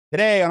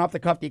Today on Off the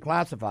Cuff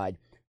Declassified,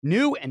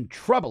 new and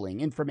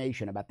troubling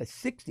information about the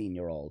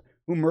 16-year-old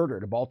who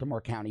murdered a Baltimore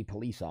County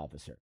police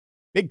officer.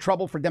 Big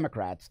trouble for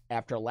Democrats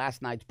after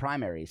last night's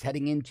primaries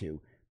heading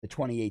into the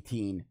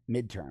 2018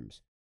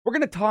 midterms. We're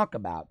going to talk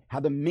about how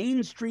the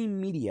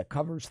mainstream media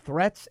covers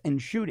threats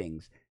and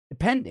shootings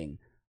depending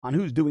on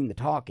who's doing the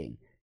talking.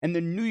 And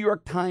the New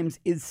York Times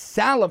is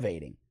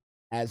salivating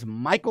as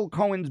Michael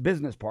Cohen's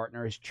business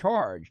partner is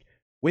charged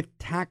with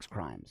tax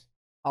crimes.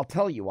 I'll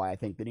tell you why I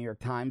think the New York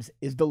Times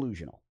is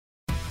delusional.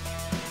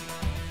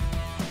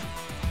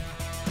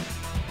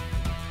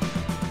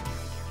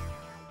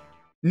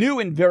 New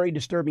and very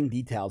disturbing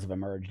details have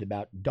emerged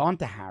about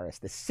Daunta Harris,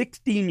 the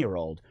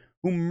 16-year-old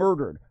who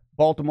murdered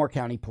Baltimore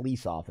County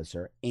police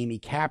officer Amy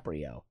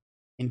Caprio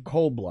in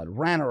cold blood,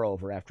 ran her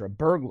over after a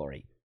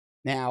burglary.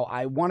 Now,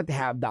 I wanted to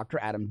have Dr.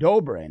 Adam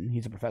Dobrin.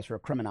 He's a professor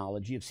of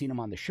criminology. I've seen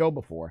him on the show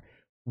before.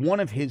 One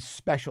of his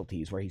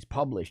specialties where he's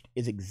published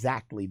is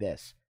exactly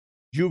this: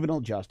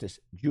 juvenile justice,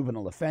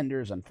 juvenile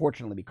offenders.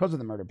 Unfortunately, because of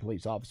the murdered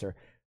police officer,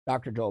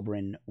 Dr.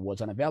 Dobrin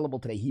was unavailable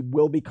today. He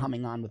will be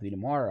coming on with me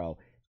tomorrow.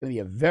 It's going to be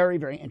a very,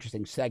 very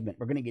interesting segment.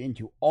 We're going to get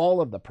into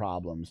all of the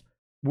problems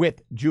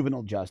with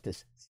juvenile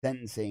justice,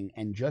 sentencing,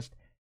 and just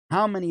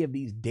how many of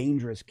these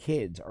dangerous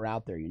kids are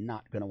out there. You're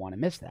not going to want to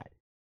miss that.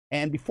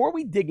 And before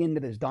we dig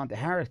into this Daunta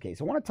Harris case,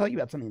 I want to tell you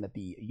about something that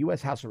the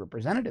U.S. House of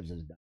Representatives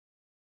has done.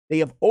 They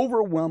have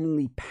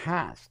overwhelmingly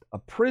passed a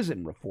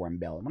prison reform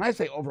bill. And when I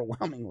say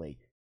overwhelmingly,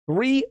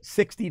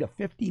 360 to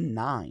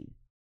 59.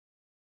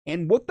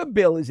 And what the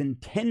bill is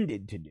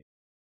intended to do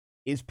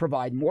is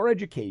provide more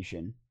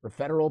education for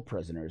federal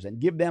prisoners and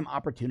give them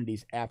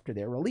opportunities after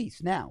their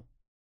release. Now,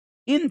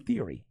 in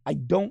theory, I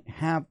don't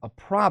have a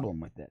problem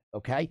with it,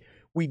 okay?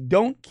 We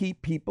don't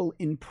keep people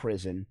in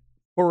prison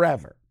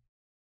forever.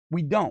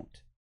 We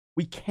don't.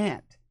 We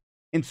can't.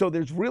 And so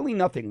there's really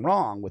nothing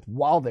wrong with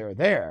while they're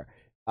there.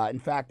 In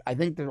fact, I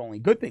think there's only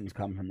good things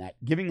come from that,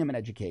 giving them an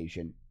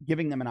education,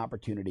 giving them an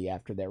opportunity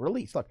after their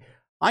release. Look,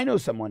 I know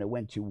someone who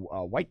went to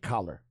White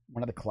Collar,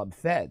 one of the club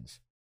feds,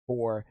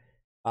 for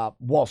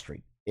Wall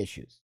Street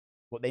issues.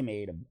 Well, they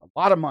made a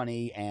lot of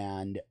money,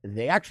 and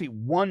they actually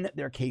won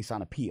their case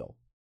on appeal,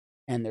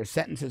 and their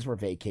sentences were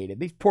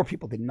vacated. These poor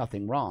people did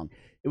nothing wrong.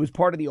 It was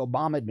part of the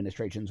Obama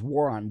administration's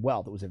war on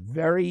wealth. It was a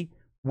very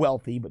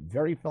wealthy but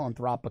very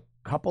philanthropic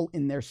couple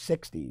in their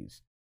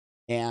 60s.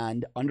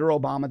 And under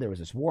Obama, there was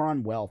this war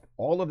on wealth.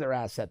 All of their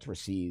assets were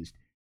seized.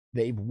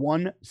 They've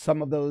won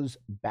some of those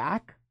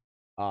back.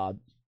 A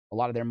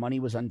lot of their money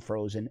was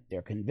unfrozen.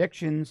 Their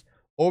convictions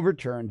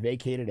overturned,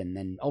 vacated, and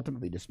then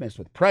ultimately dismissed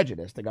with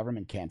prejudice. The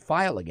government can't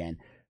file again.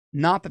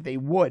 Not that they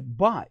would,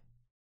 but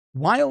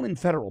while in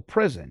federal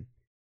prison,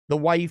 the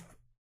wife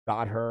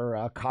got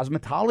her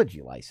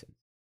cosmetology license.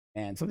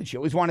 And something she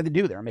always wanted to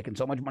do. They were making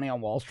so much money on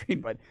Wall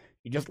Street, but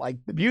she just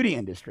liked the beauty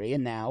industry.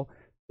 And now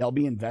they'll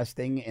be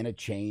investing in a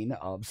chain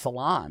of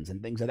salons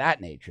and things of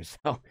that nature.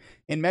 So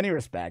in many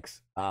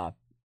respects, the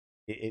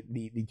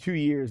 2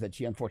 years that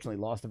she unfortunately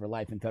lost of her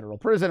life in federal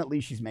prison, at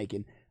least she's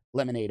making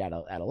lemonade out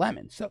of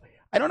lemon. So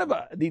I don't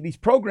have these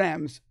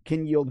programs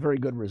can yield very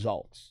good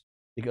results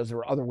because there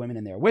were other women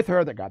in there with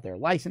her that got their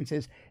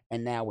licenses.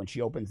 And now when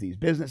she opens these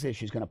businesses,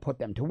 she's going to put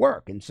them to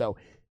work. And so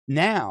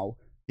now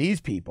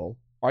these people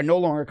are no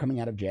longer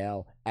coming out of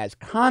jail as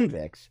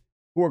convicts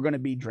who are going to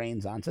be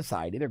drains on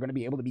society. They're going to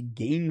be able to be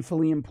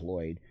gainfully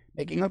employed,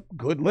 making a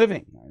good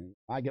living.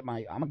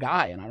 I'm a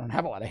guy and I don't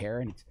have a lot of hair,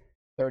 and it's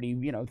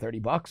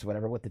 $30,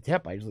 whatever, with the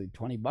tip. I usually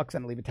 $20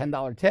 and I leave a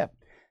 $10 tip.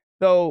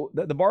 So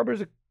the barbers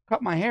that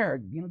cut my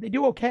hair, they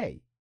do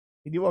okay.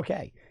 They do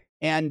okay.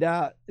 And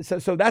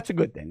so that's a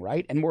good thing,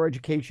 right? And more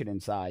education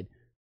inside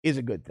is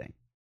a good thing.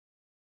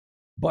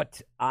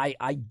 But I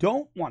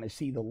don't want to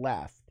see the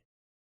left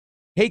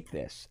take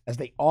this, as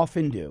they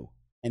often do,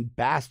 and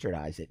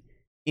bastardize it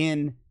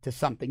into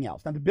something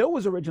else. Now, the bill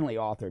was originally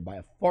authored by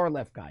a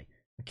far-left guy,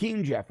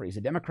 Hakeem Jeffries,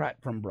 a Democrat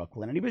from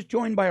Brooklyn, and he was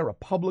joined by a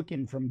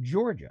Republican from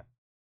Georgia.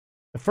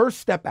 The First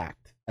Step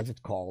Act, as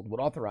it's called, would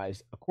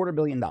authorize $250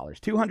 million,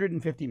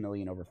 $250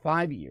 million over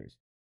 5 years,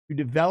 to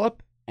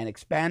develop and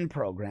expand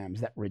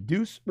programs that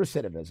reduce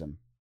recidivism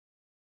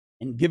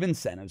and give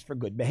incentives for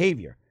good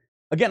behavior.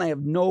 Again, I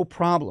have no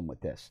problem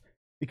with this,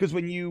 because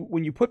when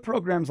you put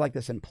programs like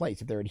this in place,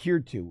 if they're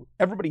adhered to,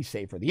 everybody's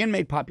safer. The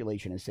inmate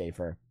population is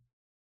safer.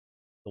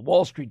 The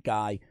Wall Street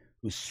guy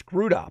who's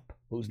screwed up,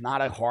 who's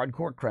not a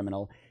hardcore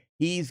criminal,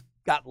 he's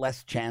got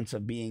less chance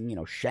of being,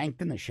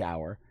 shanked in the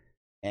shower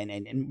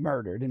and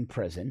murdered in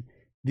prison.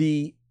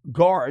 The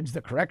guards, the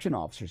correction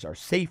officers, are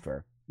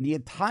safer. The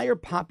entire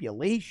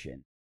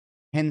population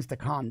tends to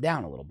calm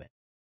down a little bit.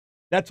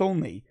 That's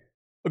only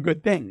a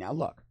good thing. Now,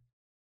 look,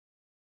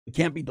 you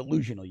can't be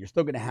delusional. You're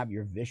still going to have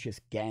your vicious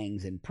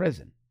gangs in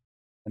prison.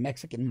 The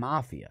Mexican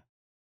Mafia,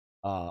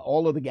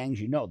 all of the gangs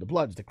the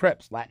Bloods, the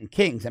Crips, Latin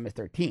Kings,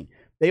 MS-13,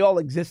 they all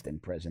exist in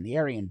prison. The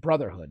Aryan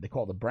Brotherhood, they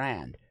call the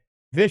Brand.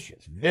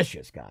 Vicious,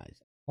 vicious guys,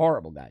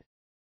 horrible guys,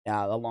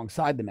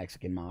 alongside the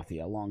Mexican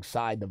Mafia,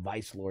 alongside the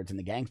Vice Lords and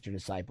the Gangster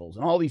Disciples,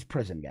 and all these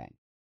prison gangs.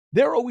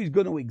 They're always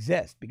going to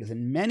exist because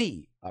in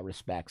many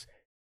respects,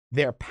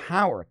 their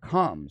power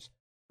comes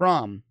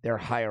from their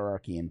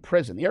hierarchy in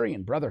prison. The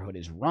Aryan Brotherhood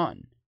is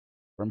run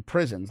from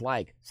prisons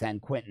like San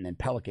Quentin and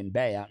Pelican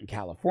Bay out in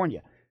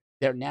California.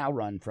 They're now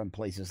run from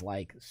places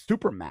like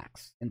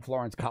Supermax in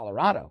Florence,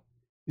 Colorado.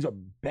 These are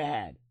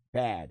bad,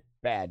 bad,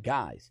 bad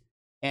guys.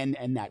 And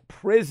that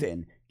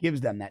prison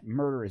gives them that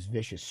murderous,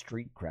 vicious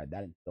street cred.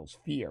 That instills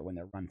fear when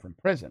they're run from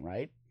prison,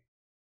 right?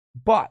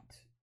 But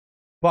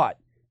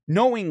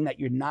knowing that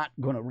you're not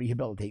going to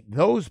rehabilitate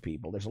those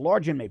people, there's a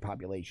large inmate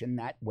population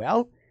that,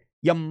 well,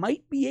 you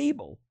might be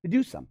able to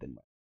do something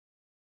with.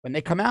 When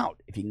they come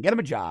out, if you can get them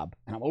a job,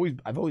 and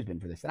I've always been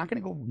for this, they're not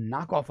going to go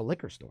knock off a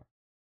liquor store.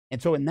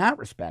 And so in that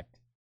respect,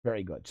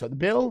 very good. So the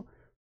bill,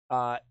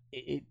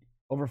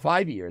 over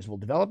 5 years, will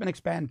develop and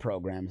expand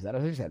programs that,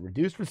 as I said,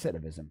 reduce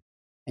recidivism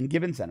and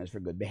give incentives for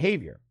good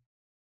behavior.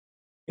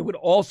 It would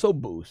also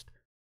boost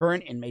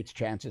current inmates'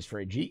 chances for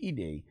a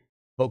GED,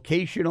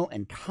 vocational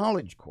and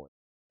college course,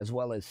 as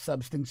well as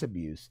substance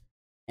abuse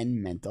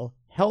and mental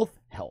health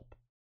help.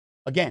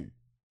 Again,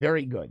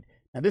 very good.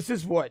 Now, this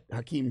is what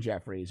Hakeem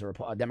Jeffries,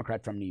 a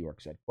Democrat from New York,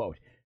 said, quote,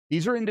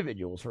 "These are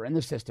individuals who are in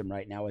the system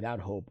right now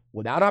without hope,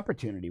 without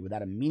opportunity,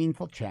 without a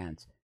meaningful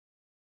chance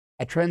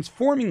at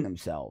transforming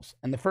themselves,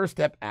 and the First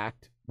Step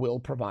Act will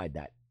provide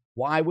that.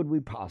 Why would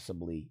we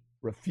possibly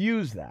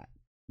refuse that?"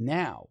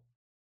 Now,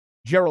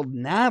 Gerald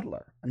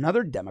Nadler,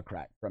 another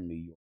Democrat from New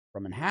York,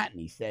 from Manhattan,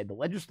 he said the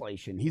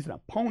legislation, he's an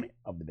opponent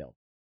of the bill.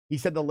 He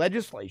said the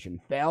legislation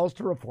fails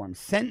to reform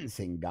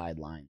sentencing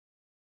guidelines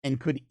and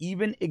could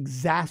even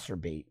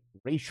exacerbate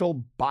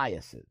racial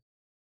biases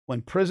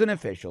when prison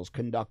officials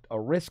conduct a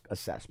risk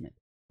assessment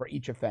for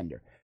each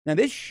offender. Now,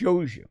 this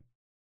shows you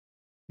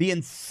the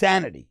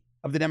insanity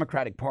of the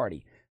Democratic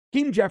Party.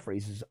 Hakeem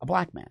Jeffries is a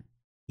black man.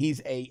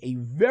 He's a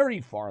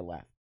very far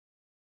left,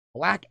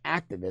 black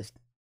activist,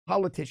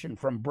 politician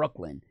from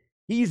Brooklyn.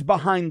 He's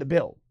behind the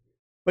bill.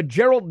 But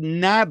Gerald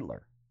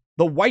Nadler,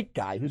 the white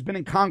guy who's been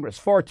in Congress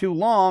far too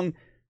long,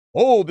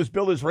 oh, this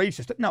bill is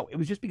racist. No, it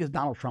was just because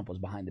Donald Trump was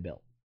behind the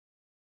bill.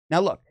 Now,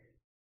 look,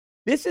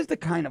 this is the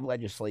kind of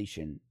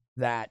legislation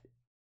that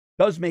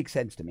does make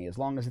sense to me as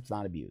long as it's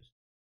not abused.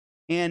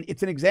 And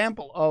it's an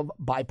example of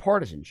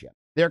bipartisanship.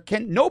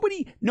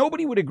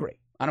 Nobody would agree.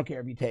 I don't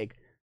care if you take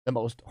the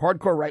most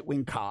hardcore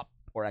right-wing cop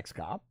or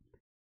ex-cop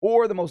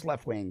or the most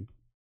left-wing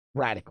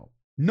radical.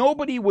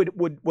 Nobody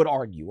would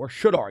argue or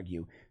should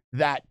argue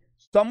that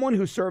someone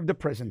who served a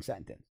prison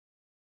sentence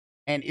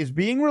and is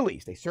being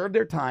released, they served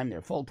their time,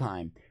 they're full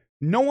time,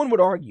 no one would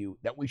argue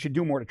that we should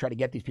do more to try to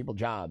get these people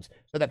jobs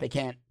so that they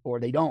can't or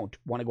they don't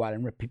want to go out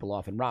and rip people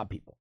off and rob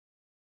people.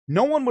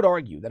 No one would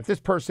argue that if this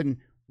person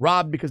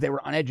robbed because they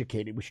were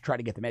uneducated, we should try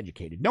to get them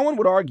educated. No one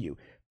would argue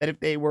that if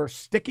they were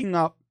sticking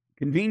up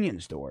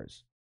convenience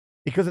stores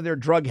because of their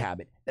drug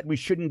habit, that we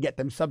shouldn't get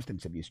them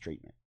substance abuse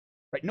treatment.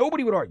 Right?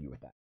 Nobody would argue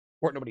with that,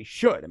 or nobody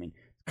should. I mean,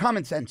 it's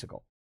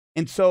commonsensical.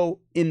 And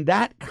so in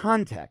that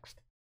context,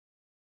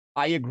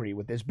 I agree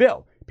with this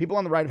bill. People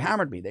on the right have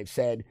hammered me. They've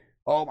said,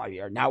 oh,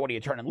 now what are you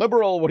turning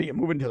liberal? What are you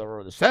moving to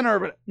the center?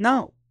 But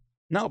no,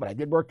 but I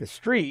did work the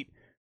street,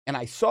 and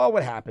I saw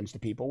what happens to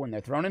people when they're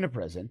thrown into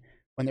prison,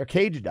 when they're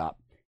caged up,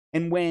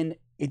 and when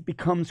it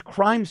becomes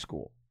crime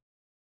school.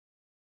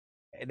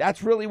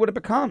 That's really what it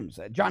becomes.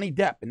 Johnny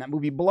Depp in that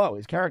movie Blow,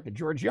 his character,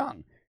 George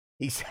Young,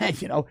 he said,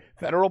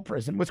 federal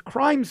prison was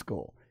crime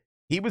school.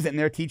 He was in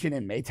there teaching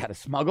inmates how to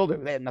smuggle.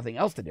 They had nothing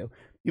else to do.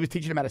 He was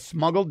teaching them how to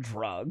smuggle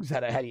drugs, how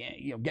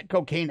to get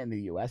cocaine in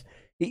the U.S.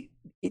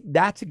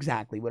 That's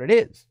exactly what it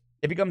is.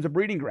 It becomes a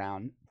breeding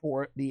ground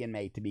for the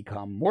inmate to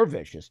become more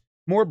vicious,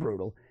 more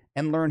brutal,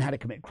 and learn how to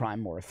commit crime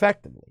more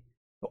effectively.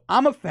 So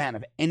I'm a fan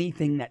of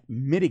anything that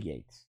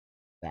mitigates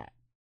that.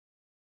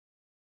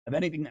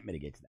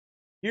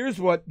 Here's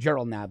what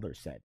Gerald Nadler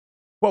said.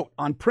 Quote,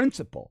 "On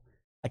principle,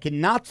 I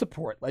cannot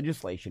support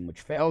legislation which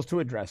fails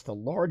to address the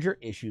larger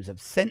issues of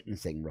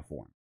sentencing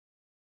reform."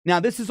 Now,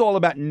 this is all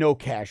about no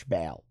cash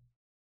bail.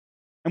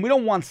 And we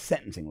don't want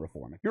sentencing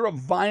reform. If you're a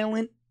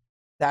violent,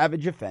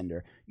 savage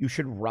offender, you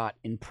should rot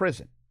in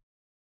prison.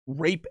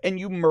 Rape and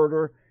you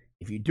murder,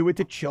 if you do it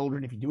to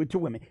children, if you do it to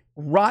women,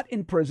 rot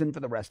in prison for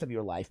the rest of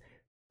your life.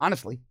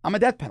 Honestly, I'm a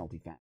death penalty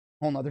fan.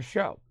 Whole nother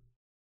show.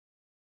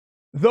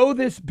 Though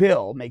this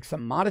bill makes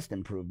some modest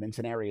improvements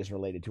in areas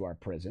related to our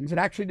prisons, it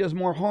actually does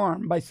more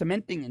harm by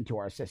cementing into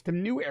our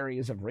system new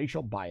areas of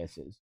racial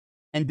biases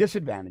and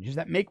disadvantages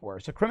that make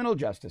worse a criminal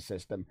justice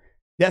system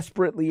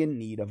desperately in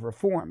need of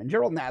reform. And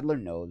Gerald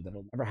Nadler knows that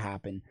it'll never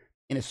happen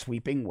in a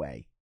sweeping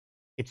way.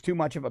 It's too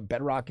much of a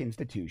bedrock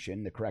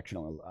institution, the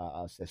correctional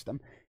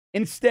system.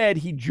 Instead,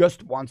 he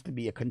just wants to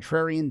be a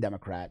contrarian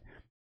Democrat,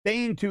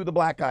 saying to the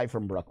black guy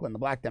from Brooklyn, the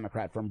black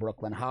Democrat from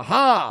Brooklyn, ha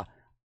ha,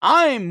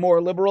 I'm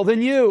more liberal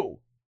than you.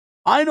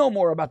 I know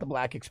more about the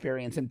black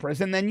experience in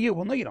prison than you.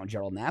 Well, no, you don't,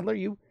 Gerald Nadler.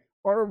 You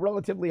are a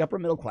relatively upper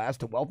middle class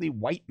to wealthy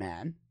white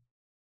man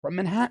from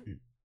Manhattan.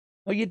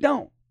 No, you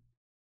don't.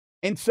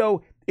 And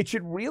so it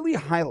should really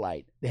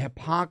highlight the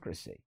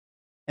hypocrisy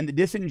and the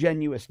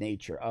disingenuous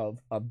nature of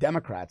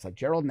Democrats like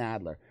Gerald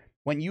Nadler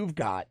when you've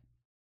got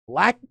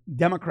black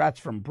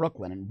Democrats from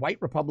Brooklyn and white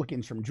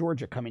Republicans from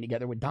Georgia coming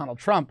together with Donald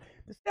Trump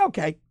to say,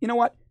 okay, you know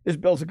what? This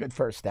bill's a good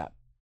first step.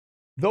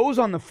 Those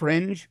on the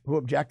fringe who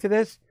object to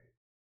this,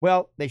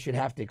 well, they should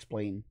have to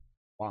explain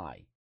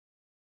why.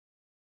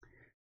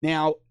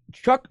 Now,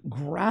 Chuck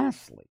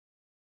Grassley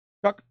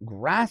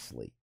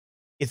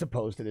is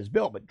opposed to this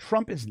bill, but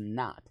Trump is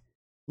not.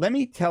 Let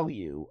me tell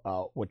you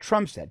what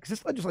Trump said, because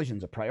this legislation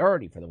is a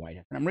priority for the White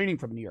House. And I'm reading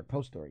from a New York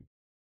Post story.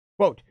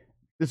 Quote,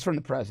 this is from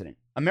the president.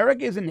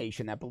 America is a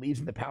nation that believes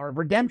in the power of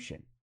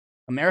redemption.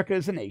 America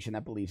is a nation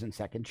that believes in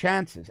second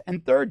chances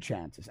and third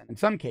chances, and in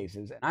some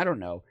cases, and I don't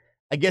know,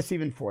 I guess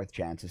even fourth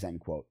chances,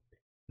 end quote.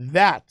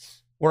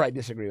 That's where I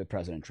disagree with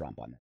President Trump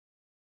on this.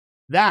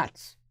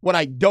 That's what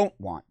I don't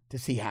want to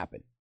see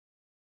happen.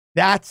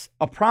 That's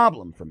a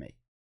problem for me.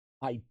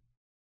 I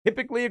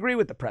typically agree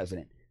with the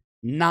president.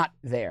 Not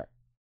there.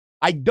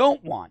 I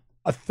don't want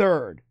a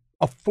third,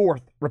 a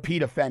fourth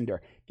repeat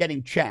offender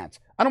getting chance.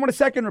 I don't want a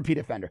second repeat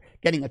offender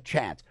getting a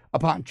chance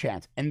upon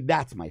chance. And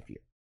that's my fear.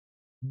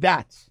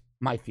 That's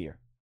my fear.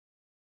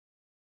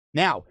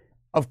 Now,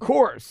 of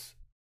course,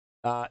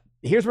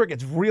 here's where it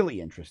gets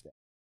really interesting.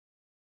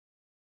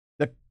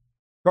 The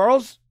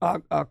Charles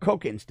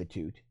Koch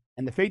Institute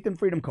and the Faith and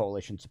Freedom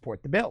Coalition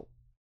support the bill.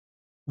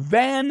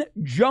 Van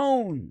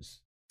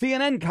Jones,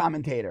 CNN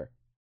commentator,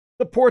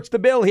 supports the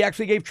bill. He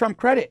actually gave Trump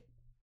credit.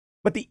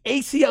 But the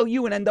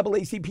ACLU and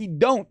NAACP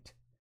don't,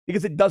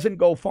 because it doesn't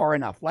go far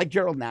enough. Like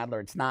Gerald Nadler,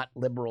 it's not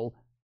liberal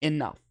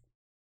enough.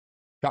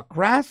 Chuck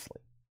Grassley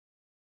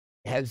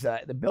has,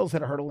 the bill's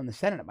hit a hurdle in the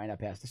Senate. It might not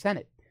pass the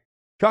Senate.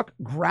 Chuck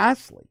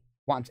Grassley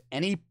wants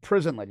any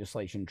prison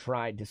legislation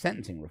tried to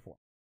sentencing reform.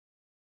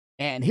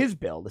 And his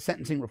bill, the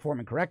Sentencing Reform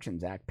and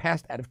Corrections Act,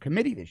 passed out of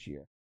committee this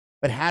year,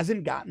 but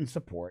hasn't gotten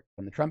support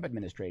from the Trump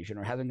administration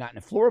or hasn't gotten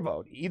a floor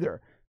vote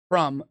either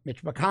from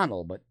Mitch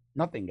McConnell, but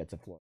nothing gets a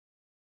floor.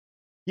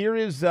 Here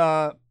is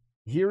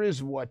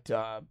what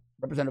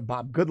Representative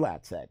Bob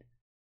Goodlatte said,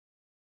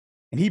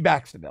 and he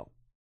backs the bill.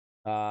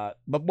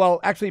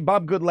 Actually,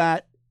 Bob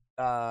Goodlatte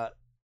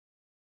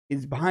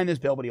is behind this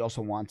bill, but he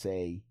also wants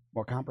a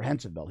more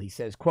comprehensive bill. He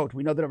says, quote,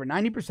 we know that over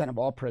 90% of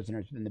all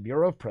prisoners within the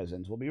Bureau of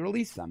Prisons will be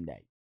released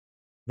someday.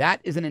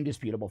 That is an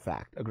indisputable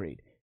fact.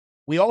 Agreed.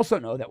 We also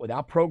know that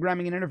without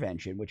programming and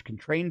intervention, which can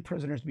train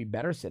prisoners to be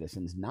better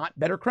citizens, not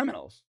better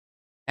criminals,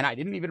 and I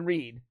didn't even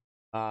read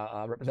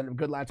Representative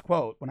Goodlatte's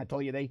quote when I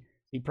told you they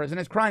see prison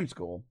as crime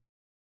school,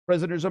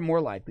 prisoners are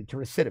more likely to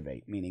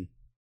recidivate, meaning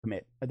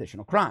commit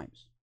additional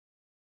crimes.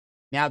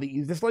 Now,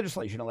 this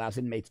legislation allows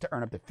inmates to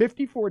earn up to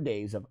 54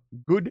 days of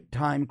good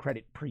time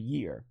credit per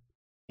year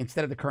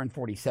instead of the current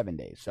 47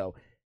 days. So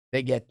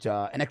they get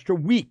an extra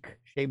week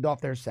shaved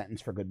off their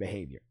sentence for good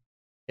behavior.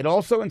 It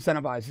also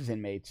incentivizes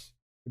inmates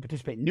to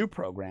participate in new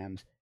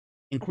programs,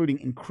 including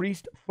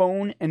increased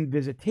phone and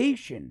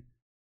visitation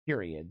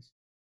periods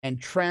and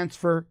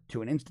transfer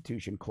to an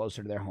institution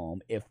closer to their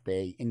home if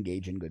they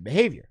engage in good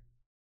behavior.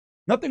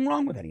 Nothing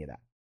wrong with any of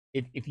that.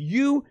 If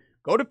you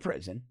go to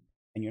prison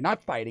and you're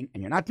not fighting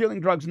and you're not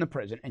dealing drugs in the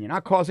prison and you're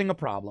not causing a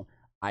problem,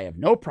 I have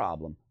no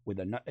problem with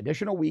an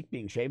additional week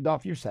being shaved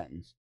off your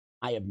sentence.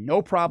 I have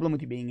no problem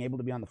with you being able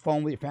to be on the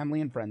phone with your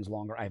family and friends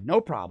longer. I have no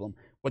problem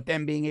with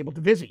them being able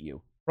to visit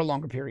you for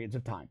longer periods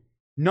of time.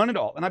 None at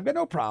all. And I've got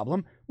no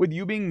problem with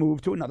you being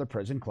moved to another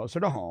prison closer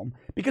to home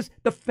because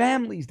the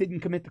families didn't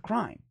commit the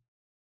crime.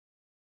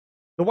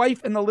 The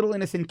wife and the little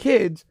innocent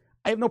kids,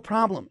 I have no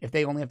problem if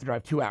they only have to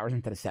drive 2 hours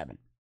instead of 7.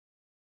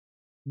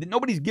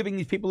 Nobody's giving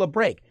these people a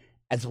break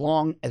as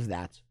long as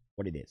that's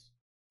what it is.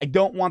 I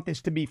don't want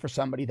this to be for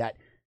somebody that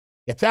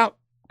gets out,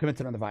 commits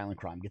another violent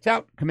crime, gets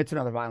out, commits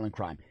another violent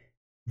crime.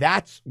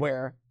 That's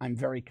where I'm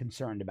very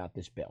concerned about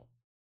this bill.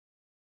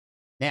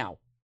 Now,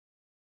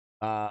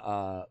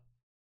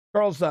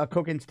 Charles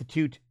Koch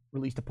Institute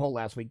released a poll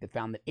last week that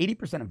found that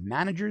 80% of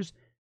managers,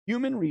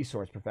 human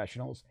resource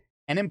professionals,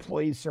 and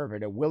employees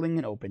surveyed are willing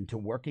and open to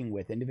working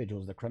with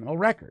individuals with a criminal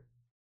record.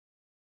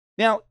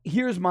 Now,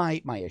 here's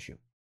my issue.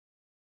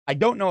 I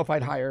don't know if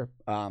I'd hire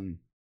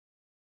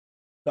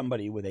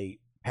somebody with a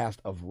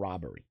past of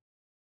robbery.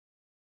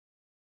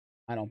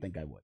 I don't think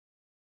I would.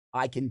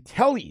 I can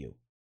tell you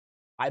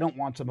I don't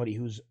want somebody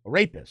who's a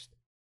rapist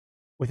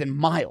within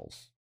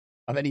miles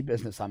of any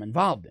business I'm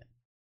involved in.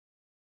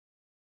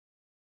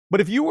 But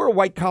if you were a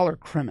white-collar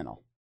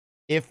criminal,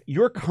 if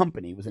your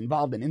company was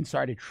involved in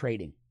insider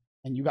trading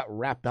and you got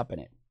wrapped up in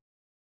it,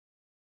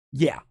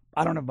 yeah,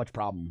 I don't have much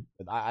problem.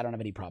 I don't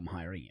have any problem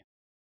hiring you.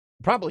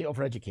 Probably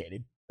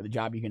overeducated for the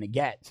job you're going to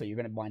get, so you're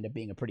going to wind up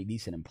being a pretty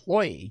decent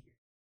employee,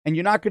 and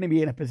you're not going to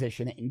be in a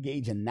position to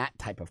engage in that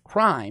type of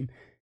crime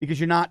because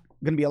you're not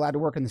going to be allowed to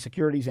work in the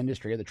securities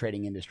industry or the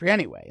trading industry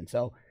anyway. And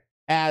so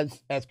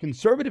as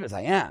conservative as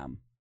I am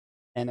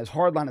and as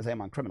hardline as I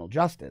am on criminal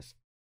justice,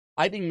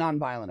 I think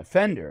nonviolent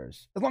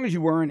offenders, as long as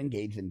you weren't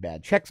engaged in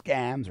bad check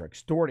scams or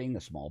extorting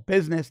a small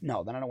business,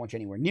 no, then I don't want you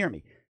anywhere near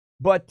me.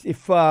 But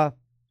if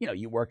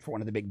you worked for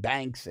one of the big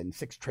banks and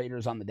 6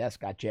 traders on the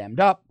desk got jammed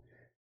up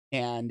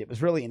and it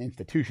was really an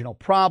institutional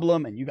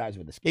problem and you guys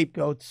were the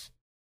scapegoats,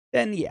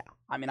 then yeah,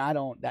 I mean,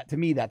 to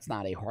me, that's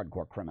not a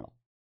hardcore criminal.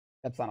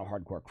 That's not a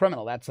hardcore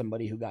criminal. That's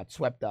somebody who got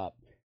swept up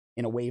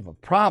in a wave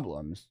of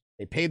problems.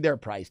 They paid their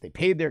price. They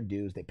paid their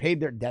dues. They paid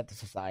their debt to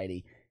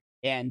society.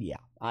 And yeah,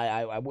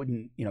 I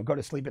wouldn't, go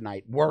to sleep at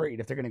night worried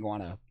if they're going to go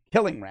on a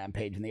killing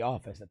rampage in the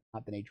office. That's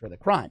not the nature of the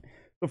crime.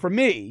 So for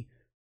me,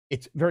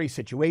 it's very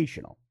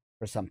situational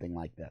for something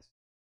like this.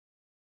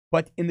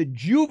 But in the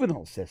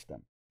juvenile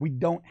system, we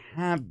don't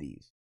have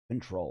these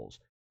controls.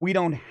 We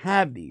don't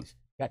have these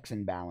checks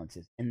and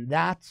balances. And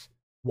that's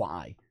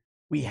why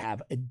we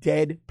have a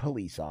dead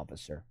police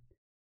officer,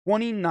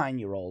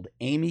 29-year-old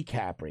Amy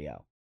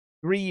Caprio,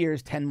 3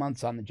 years, 10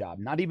 months on the job,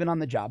 not even on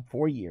the job,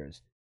 4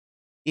 years,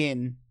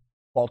 in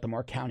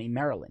Baltimore County,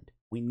 Maryland.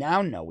 We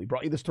now know, we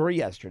brought you the story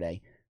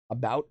yesterday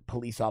about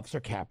police officer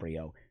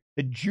Caprio.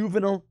 The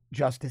juvenile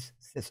justice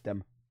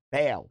system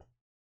failed.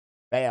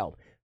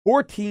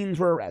 4 teens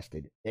were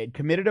arrested. They had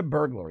committed a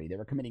burglary. They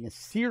were committing a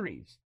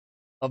series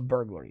of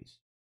burglaries.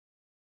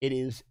 It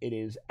is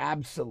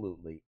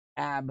absolutely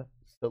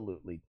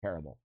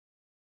terrible.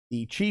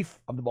 The chief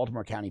of the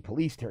Baltimore County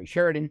Police, Terry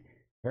Sheridan,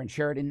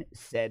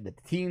 said that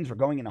the teens were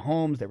going into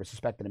homes. They were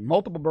suspected in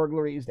multiple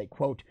burglaries. They,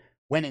 quote,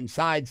 went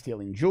inside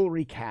stealing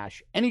jewelry,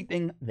 cash,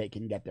 anything they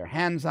can get their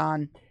hands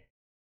on.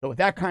 So with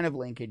that kind of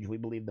linkage, we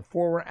believe the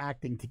 4 were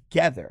acting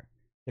together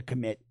to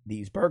commit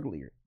these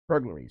burglaries.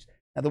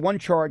 Now, the one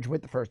charged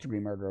with the first-degree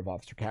murder of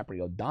Officer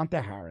Caprio,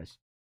 Donta Harris,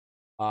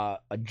 a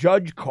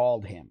judge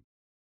called him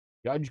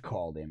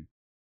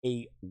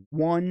a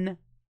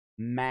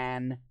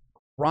one-man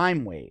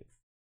crime wave.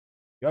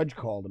 Judge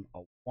called him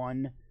a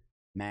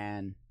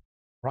one-man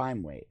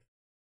crime wave.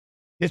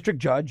 District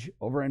Judge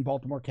over in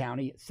Baltimore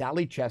County,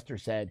 Sally Chester,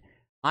 said,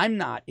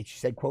 she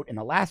said, quote, in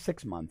the last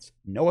 6 months,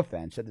 no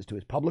offense, said this to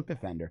his public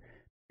defender,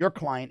 your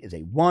client is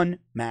a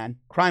one-man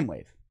crime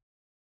wave.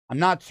 I'm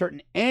not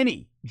certain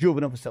any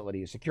juvenile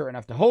facility is secure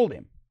enough to hold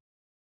him.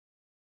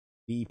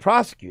 The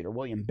prosecutor,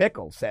 William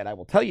Bickle, said, I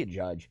will tell you,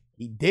 Judge,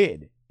 he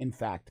did, in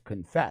fact,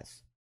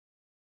 confess.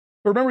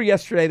 Remember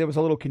yesterday there was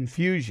a little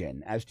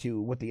confusion as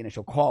to what the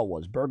initial call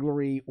was,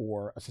 burglary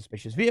or a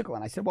suspicious vehicle.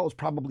 And I said, well, it was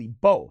probably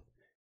both.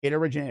 It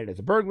originated as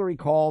a burglary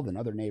call, then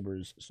other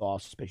neighbors saw a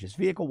suspicious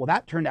vehicle. Well,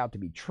 that turned out to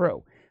be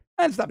true.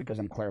 And it's not because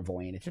I'm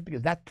clairvoyant. It's just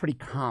because that's pretty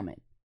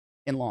common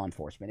in law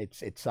enforcement.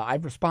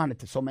 I've responded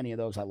to so many of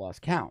those I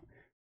lost count.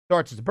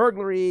 Starts as a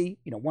burglary.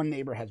 One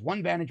neighbor has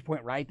one vantage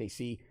point, right? They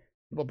see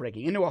people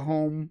breaking into a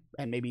home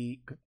and maybe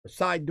a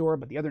side door,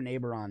 but the other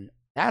neighbor on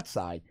that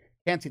side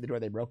can't see the door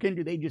they broke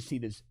into. They just see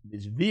this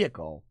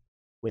vehicle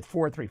with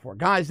 4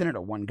 guys in it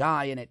or one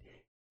guy in it,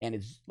 and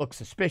it looks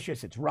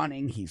suspicious. It's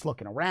running. He's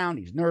looking around.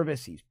 He's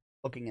nervous. He's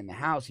looking in the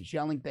house. He's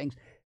yelling things.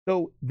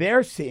 So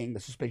they're seeing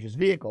the suspicious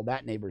vehicle.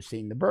 That neighbor's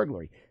seeing the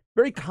burglary.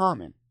 Very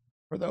common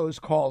for those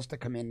calls to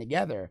come in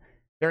together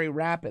very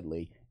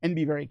rapidly and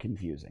be very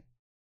confusing.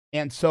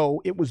 And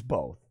so it was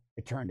both,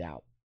 it turned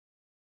out.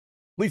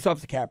 Police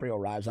Officer Caprio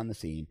arrives on the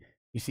scene.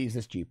 He sees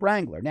this Jeep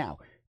Wrangler. Now,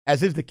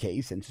 as is the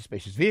case in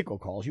suspicious vehicle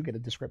calls, you get a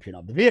description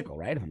of the vehicle,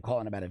 right? If I'm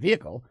calling about a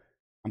vehicle,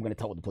 I'm going to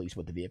tell the police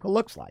what the vehicle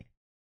looks like.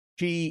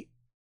 She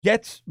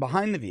gets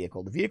behind the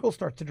vehicle. The vehicle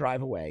starts to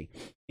drive away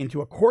into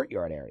a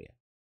courtyard area.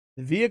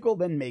 The vehicle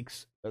then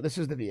this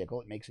is the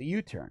vehicle, it makes a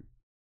U-turn.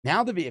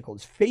 Now the vehicle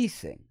is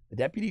facing, the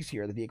deputy's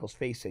here, the vehicle's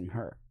facing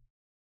her.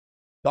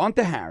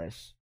 Donta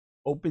Harris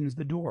opens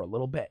the door a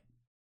little bit.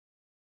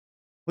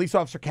 Police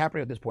Officer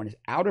Caprio at this point is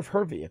out of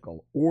her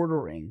vehicle,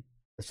 ordering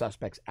the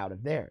suspects out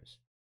of theirs.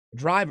 The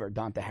driver,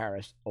 Donta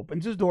Harris,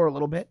 opens his door a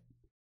little bit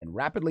and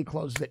rapidly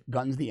closes it,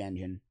 guns the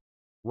engine,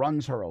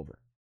 runs her over.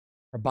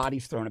 Her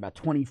body's thrown about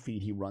 20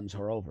 feet. He runs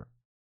her over.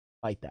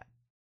 Like that.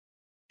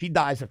 She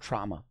dies of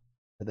trauma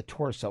to the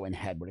torso and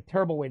head. What a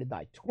terrible way to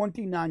die.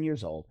 29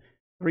 years old,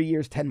 3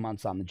 years, 10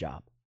 months on the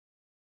job.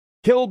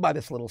 Killed by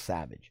this little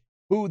savage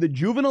who the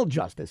juvenile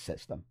justice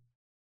system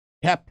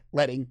kept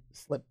letting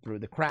slip through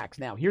the cracks.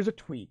 Now, here's a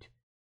tweet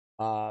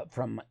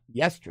from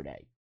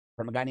yesterday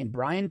from a guy named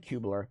Brian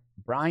Kubler.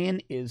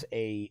 Brian is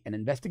an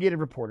investigative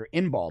reporter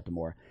in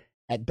Baltimore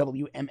at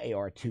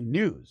WMAR2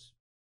 News.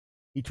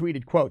 He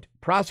tweeted, quote,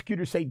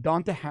 prosecutors say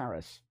Donta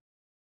Harris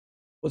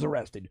was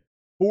arrested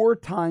 4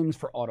 times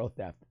for auto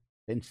theft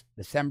since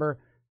December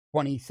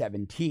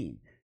 2017.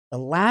 The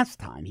last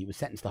time he was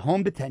sentenced to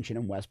home detention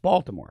in West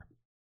Baltimore.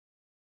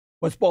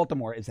 West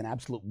Baltimore is an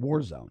absolute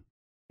war zone.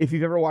 If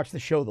you've ever watched the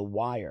show The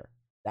Wire,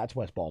 that's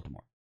West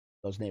Baltimore,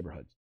 those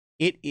neighborhoods.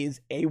 It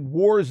is a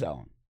war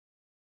zone.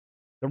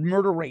 The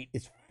murder rate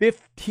is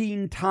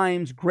 15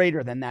 times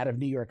greater than that of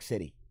New York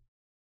City.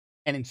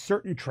 And in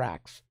certain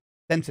tracts,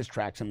 census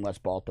tracts in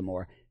West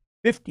Baltimore,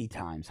 50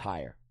 times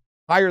higher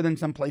than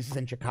some places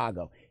in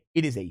Chicago.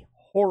 It is a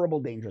horrible,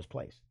 dangerous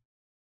place.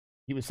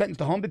 He was sentenced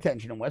to home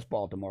detention in West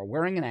Baltimore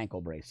wearing an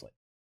ankle bracelet.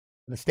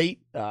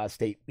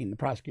 The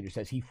prosecutor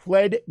says he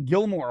fled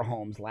Gilmore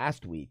Homes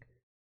last week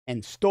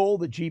and stole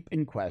the Jeep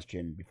in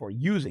question before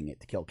using it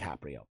to kill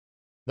Caprio,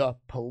 the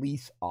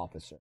police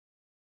officer.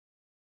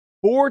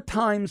 4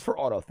 times for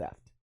auto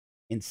theft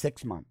in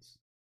 6 months.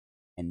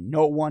 And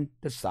no one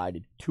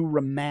decided to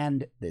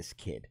remand this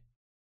kid.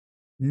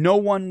 No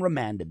one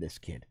remanded this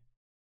kid.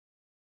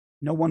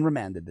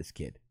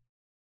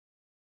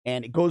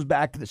 And it goes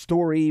back to the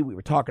story we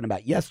were talking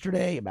about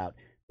yesterday about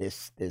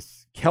this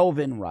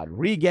Kelvin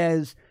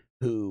Rodriguez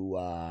who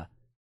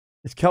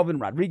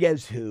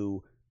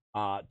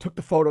took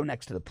the photo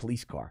next to the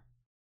police car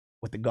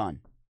with the gun,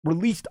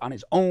 released on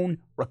his own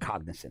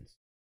recognizance.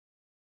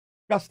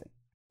 Disgusting.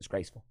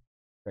 Disgraceful.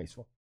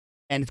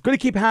 And it's going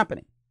to keep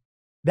happening.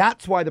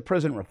 That's why the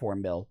prison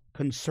reform bill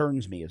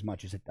concerns me as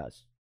much as it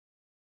does.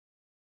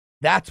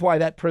 That's why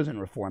that prison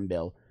reform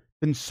bill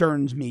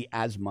concerns me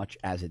as much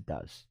as it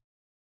does.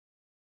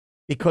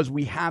 Because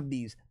we have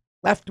these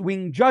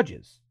left-wing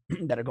judges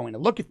that are going to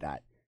look at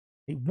that.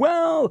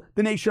 Well,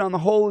 the nation on the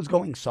whole is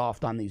going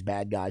soft on these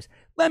bad guys.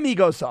 Let me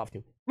go soft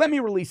too. Let me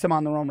release them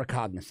on their own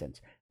recognizance.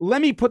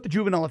 Let me put the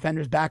juvenile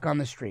offenders back on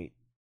the street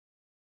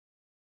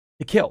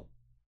to kill.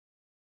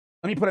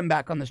 Let me put them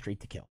back on the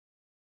street to kill.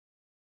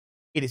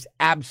 It is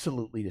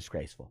absolutely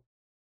disgraceful.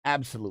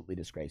 Absolutely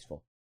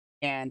disgraceful.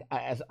 And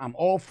as I'm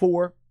all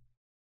for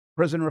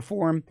prison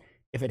reform,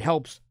 if it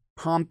helps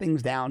calm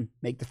things down,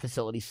 make the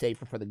facility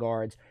safer for the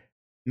guards,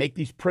 make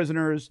these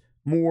prisoners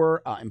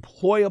more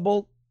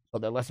employable so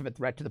they're less of a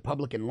threat to the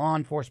public and law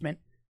enforcement.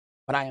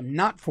 But I am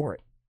not for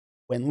it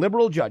when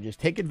liberal judges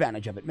take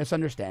advantage of it,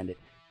 misunderstand it,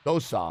 go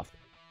soft,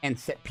 and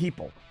set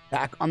people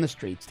back on the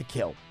streets to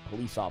kill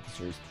police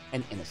officers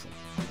and innocents.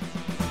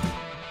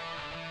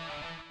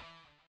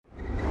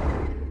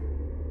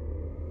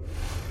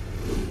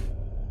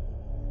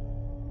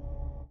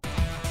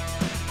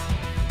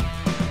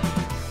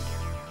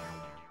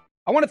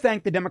 I want to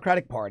thank the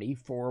Democratic Party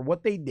for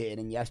what they did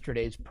in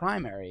yesterday's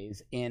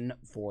primaries in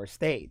 4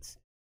 states.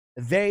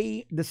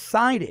 They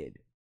decided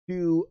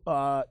to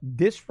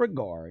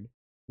disregard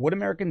what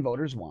American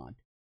voters want.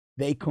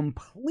 They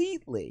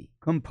completely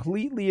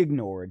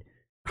ignored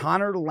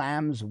Conor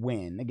Lamb's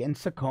win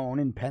against Saccone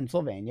in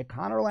Pennsylvania.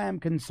 Conor Lamb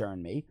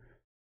concerned me,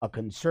 a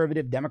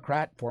conservative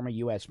Democrat, former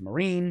U.S.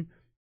 Marine,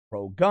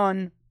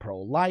 pro-gun,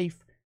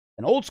 pro-life,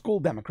 an old-school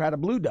Democrat, a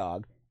blue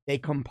dog. They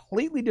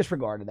completely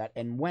disregarded that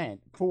and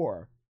went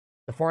for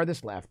the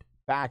farthest left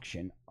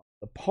faction of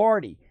the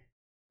party.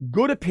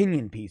 Good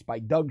opinion piece by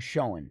Doug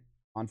Schoen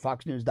on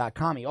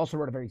FoxNews.com. He also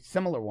wrote a very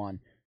similar one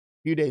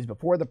a few days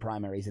before the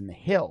primaries in The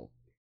Hill.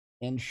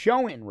 And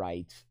Schoen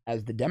writes,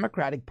 as the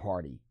Democratic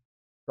Party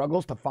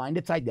struggles to find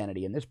its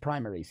identity in this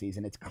primary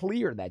season, it's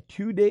clear that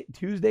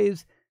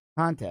Tuesday's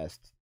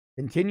contests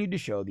continued to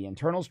show the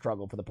internal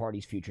struggle for the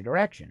party's future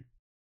direction.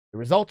 The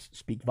results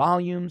speak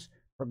volumes.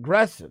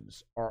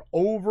 Progressives are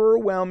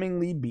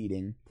overwhelmingly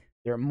beating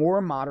their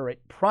more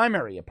moderate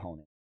primary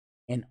opponent,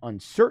 and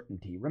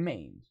uncertainty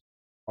remains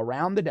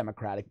around the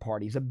Democratic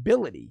Party's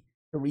ability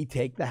to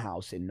retake the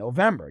House in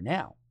November.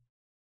 Now,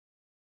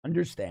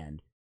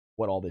 understand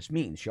what all this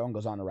means. Schoen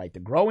goes on to write,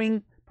 the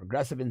growing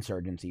progressive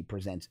insurgency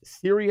presents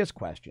serious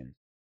questions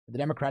for the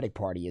Democratic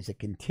Party as it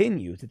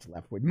continues its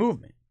leftward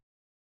movement.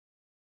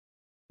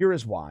 Here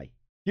is why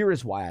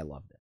I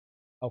love this.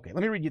 Okay,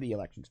 let me read you the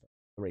election stuff,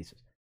 the races.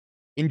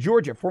 In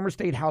Georgia, former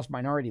state House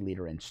Minority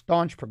Leader and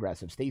staunch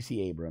progressive Stacey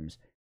Abrams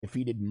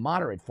defeated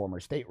moderate former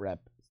state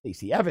rep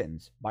Stacey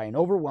Evans by an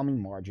overwhelming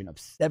margin of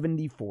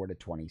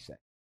 74-26.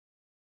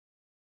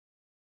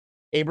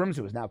 Abrams,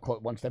 who is now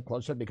one step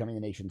closer to becoming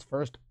the nation's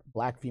first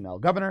black female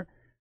governor,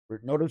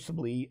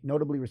 notably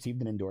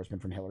received an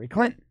endorsement from Hillary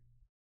Clinton.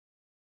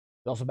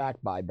 He's also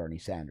backed by Bernie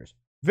Sanders.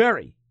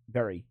 Very,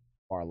 very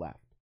far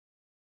left.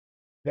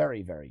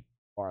 Very, very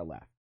far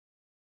left.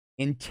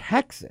 In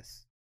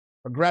Texas,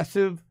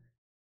 progressive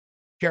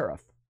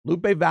Sheriff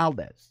Lupe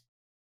Valdez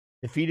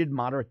defeated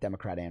moderate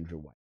Democrat Andrew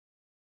White.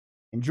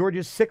 In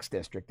Georgia's 6th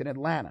district in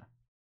Atlanta,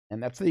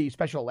 and that's the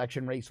special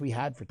election race we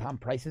had for Tom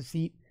Price's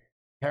seat,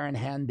 Karen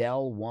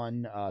Handel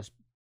won a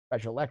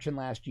special election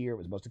last year. It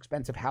was the most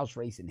expensive House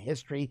race in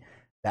history.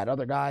 That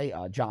other guy,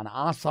 John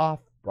Ossoff,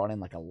 brought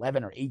in like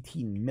 $11 or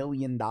 $18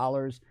 million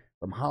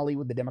from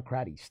Hollywood, the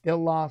Democrat. He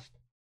still lost.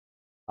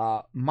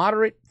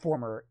 Moderate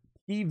former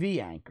TV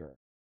anchor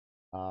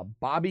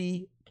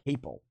Bobby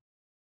Capel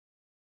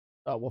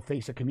will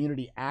face a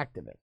community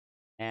activist,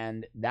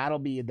 and that'll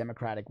be a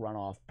Democratic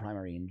runoff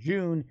primary in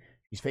June.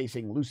 He's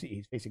facing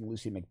Lucy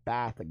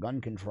McBath, a gun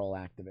control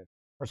activist.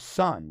 Her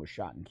son was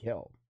shot and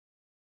killed.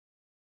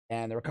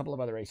 And there are a couple of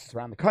other races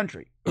around the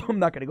country. I'm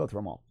not going to go through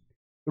them all.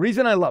 The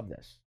reason I love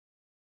this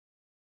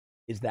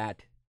is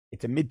that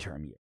it's a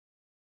midterm year,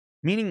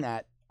 meaning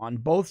that on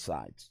both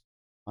sides,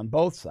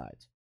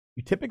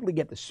 you typically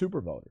get the super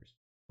voters.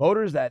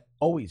 Voters that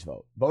always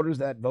vote. Voters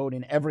that vote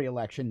in every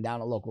election down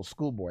a local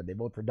school board. They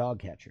vote for dog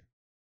catcher.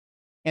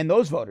 And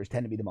those voters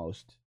tend to be the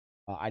most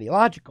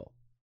ideological.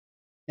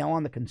 Now,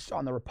 on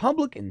the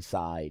Republican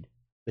side,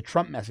 the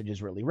Trump message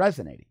is really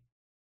resonating.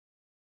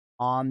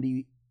 On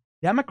the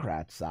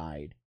Democrat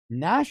side,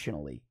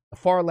 nationally, the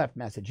far left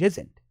message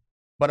isn't.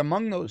 But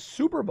among those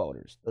super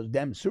voters, those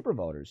Dem super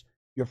voters,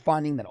 you're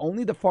finding that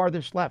only the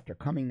farthest left are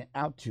coming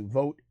out to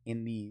vote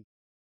in the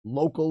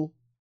local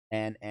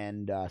and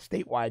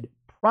statewide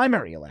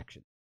primary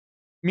election,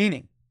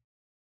 meaning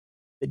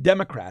the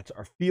Democrats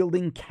are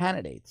fielding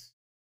candidates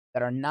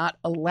that are not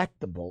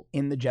electable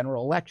in the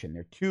general election.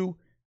 They're too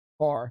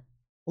far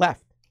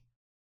left.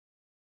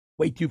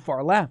 way too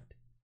far left.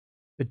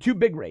 The two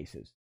big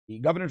races, the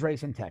governor's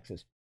race in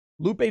Texas,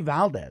 Lupe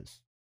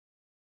Valdez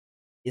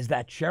is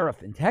that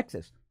sheriff in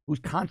Texas who's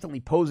constantly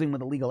posing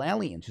with illegal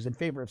aliens, who's in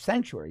favor of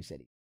sanctuary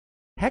cities.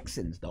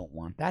 Texans don't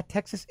want that.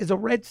 Texas is a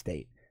red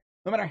state.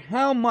 No matter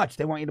how much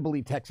they want you to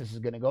believe Texas is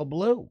going to go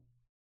blue.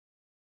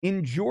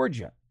 In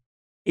Georgia,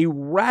 a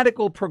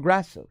radical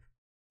progressive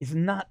is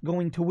not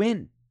going to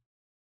win.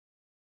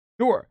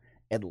 Sure,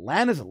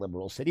 Atlanta's a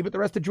liberal city, but the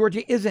rest of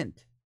Georgia isn't.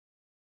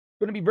 It's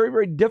going to be very,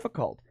 very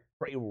difficult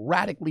for a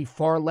radically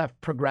far-left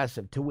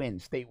progressive to win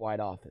statewide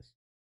office.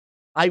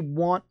 I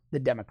want the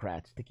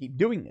Democrats to keep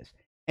doing this.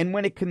 And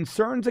when it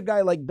concerns a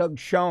guy like Doug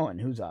Schoen,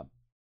 who's a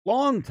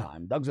long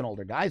time, Doug's an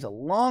older guy, he's a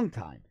long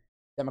time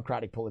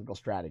Democratic political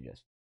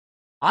strategist,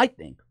 I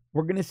think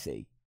we're going to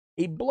see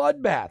a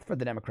bloodbath for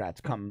the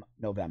Democrats come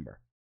November.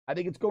 I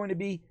think it's going to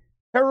be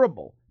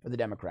terrible for the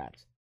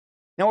Democrats.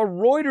 Now, a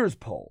Reuters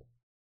poll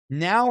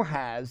now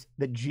has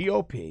the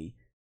GOP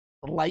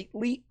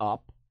slightly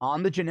up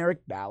on the generic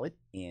ballot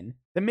in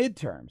the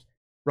midterms.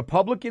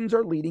 Republicans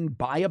are leading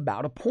by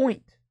about a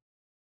point,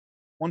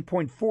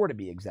 1.4 to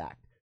be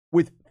exact,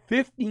 with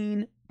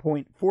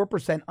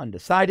 15.4%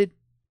 undecided,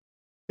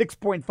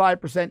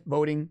 6.5%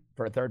 voting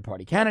for a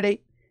third-party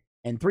candidate,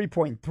 and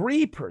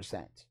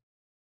 3.3%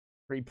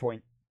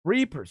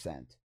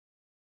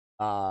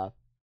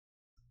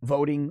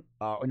 voting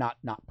or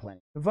not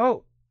planning to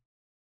vote.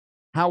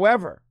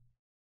 However,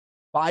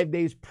 5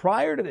 days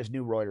prior to this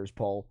new Reuters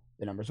poll,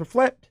 the numbers were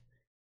flipped.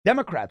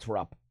 Democrats were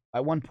up by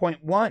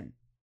 1.1,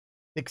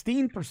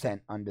 16%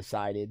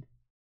 undecided,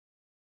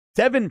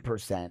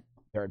 7%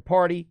 third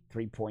party,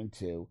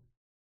 3.2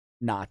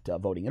 not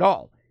voting at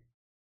all.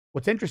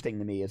 What's interesting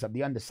to me is of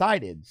the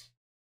undecideds,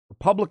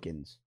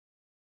 Republicans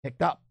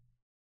picked up.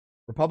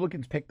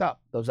 Republicans picked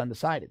up those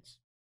undecideds.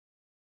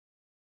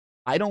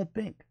 I don't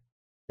think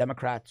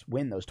Democrats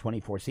win those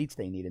 24 seats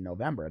they need in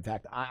November. In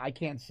fact, I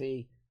can't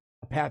see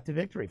a path to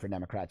victory for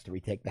Democrats to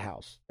retake the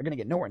House. They're going to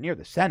get nowhere near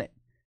the Senate.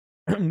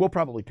 We'll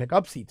probably pick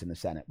up seats in the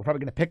Senate. We're probably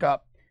going to pick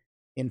up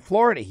in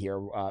Florida here.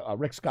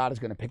 Rick Scott is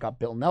going to pick up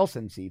Bill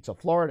Nelson's seat, so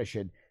Florida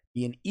should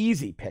be an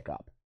easy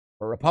pickup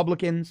for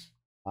Republicans.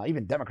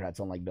 Even Democrats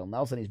don't like Bill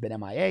Nelson. He's been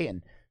MIA,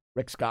 and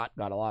Rick Scott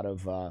got a lot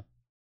of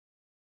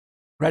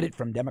credit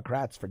from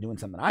Democrats for doing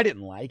something I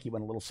didn't like. He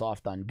went a little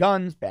soft on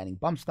guns, banning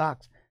bump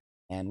stocks,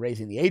 and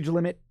raising the age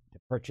limit to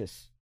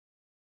purchase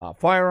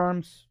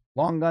firearms,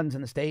 long guns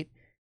in the state.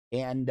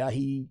 And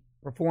he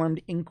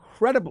performed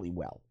incredibly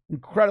well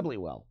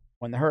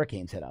when the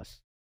hurricanes hit us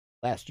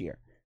last year.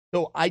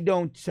 So I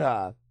don't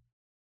see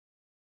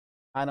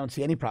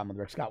any problem with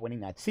Rick Scott winning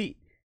that seat.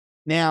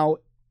 Now,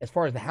 as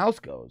far as the House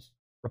goes,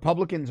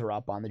 Republicans are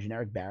up on the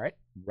generic ballot.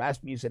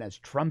 Rasmussen has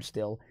Trump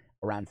still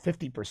around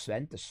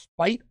 50%,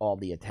 despite all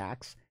the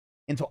attacks.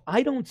 And so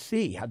I don't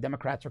see how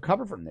Democrats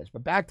recover from this.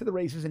 But back to the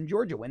races in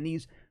Georgia, when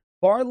these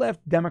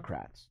far-left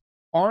Democrats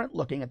aren't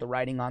looking at the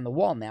writing on the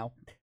wall. Now,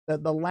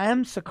 the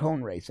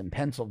Lamb-Saccone race in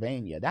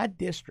Pennsylvania, that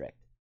district,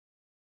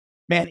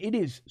 man, it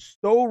is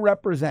so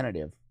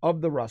representative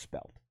of the Rust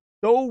Belt,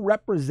 so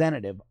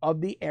representative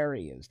of the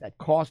areas that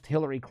cost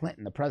Hillary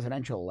Clinton the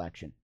presidential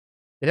election.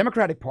 The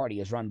Democratic Party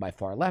is run by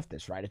far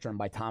leftists, right? It's run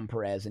by Tom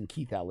Perez and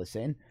Keith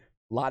Ellison.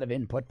 A lot of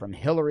input from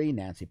Hillary.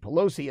 Nancy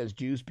Pelosi has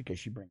juice because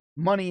she brings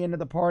money into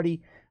the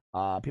party.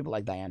 People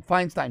like Dianne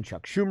Feinstein,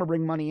 Chuck Schumer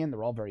bring money in.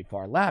 They're all very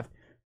far left.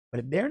 But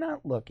if they're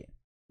not looking,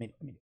 I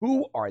mean,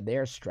 who are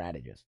their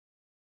strategists?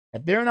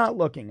 If they're not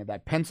looking at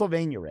that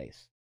Pennsylvania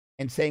race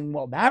and saying,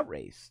 well, that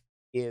race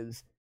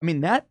is,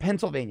 that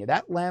Pennsylvania,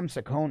 that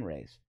Lamb-Saccone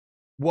race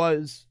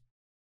was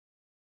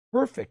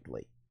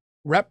perfectly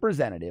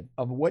representative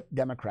of what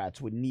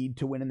Democrats would need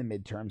to win in the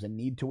midterms and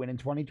need to win in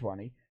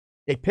 2020.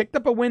 They picked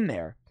up a win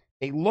there.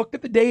 They looked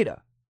at the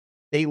data.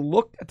 They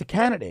looked at the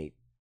candidate,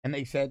 and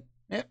they said,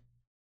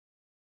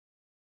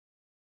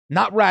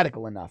 not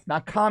radical enough,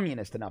 not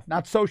communist enough,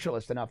 not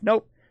socialist enough.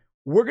 Nope,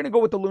 we're going to go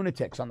with the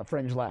lunatics on the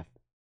fringe left.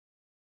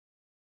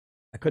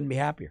 I couldn't be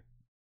happier.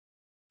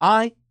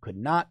 I could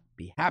not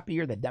be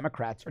happier that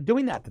Democrats are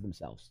doing that to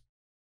themselves.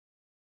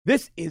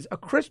 This is a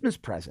Christmas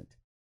present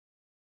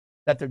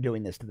that they're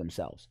doing this to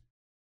themselves.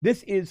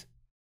 This is,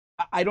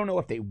 I don't know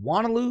if they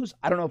want to lose.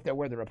 I don't know if they're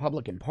where the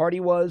Republican Party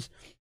was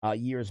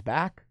years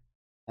back.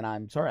 And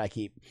I'm sorry I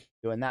keep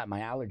doing that. My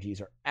allergies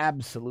are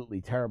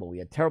absolutely terrible. We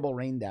had terrible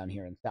rain down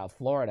here in South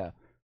Florida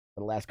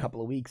for the last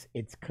couple of weeks.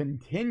 It's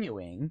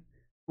continuing.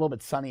 A little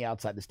bit sunny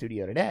outside the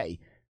studio today,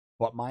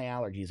 but my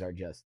allergies are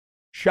just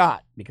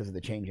shot because of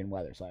the change in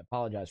weather. So I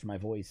apologize for my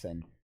voice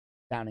and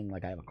sounding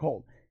like I have a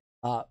cold.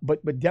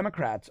 But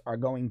Democrats are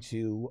going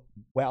to,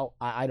 well,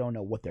 I don't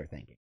know what they're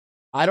thinking.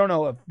 I don't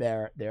know if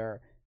they're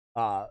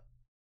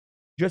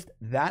just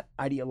that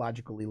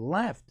ideologically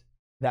left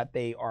that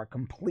they are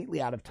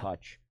completely out of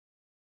touch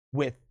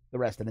with the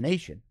rest of the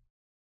nation.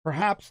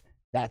 Perhaps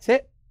that's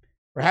it.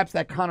 Perhaps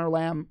that Conor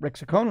Lamb, Rick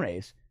Saccone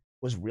race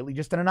was really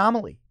just an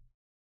anomaly.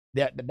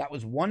 That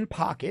was one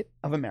pocket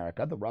of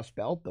America, the Rust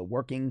Belt, the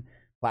working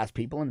class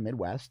people in the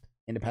Midwest,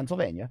 into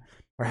Pennsylvania.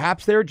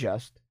 Perhaps they're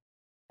just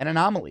an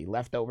anomaly,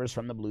 leftovers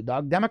from the Blue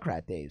Dog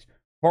Democrat days.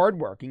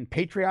 Hardworking,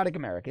 patriotic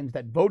Americans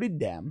that voted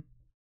Dem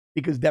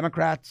because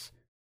Democrats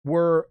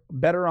were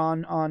better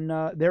on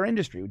their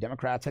industry.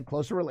 Democrats had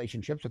closer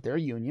relationships with their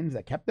unions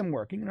that kept them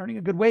working and earning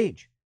a good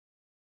wage.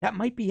 That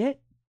might be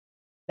it.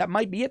 That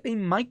might be it. They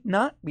might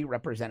not be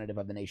representative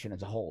of the nation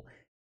as a whole.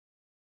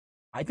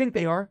 I think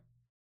they are.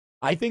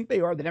 I think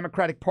they are. The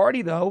Democratic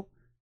Party, though,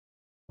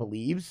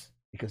 believes,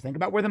 because think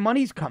about where the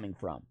money's coming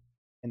from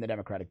in the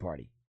Democratic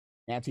Party.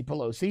 Nancy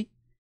Pelosi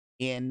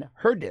in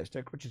her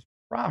district, which is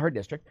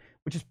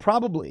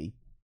probably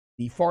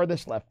the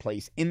farthest left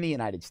place in the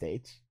United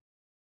States.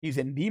 He's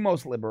in the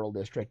most liberal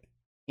district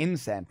in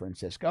San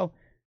Francisco.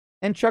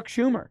 And Chuck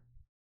Schumer,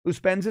 who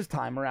spends his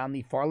time around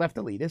the far left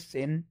elitists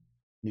in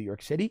New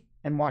York City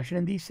and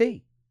Washington,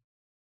 D.C.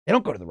 They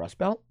don't go to the Rust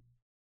Belt.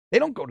 They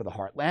don't go to the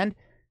Heartland.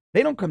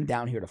 They don't come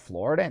down here to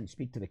Florida and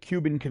speak to the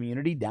Cuban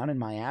community down in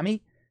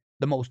Miami,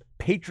 the most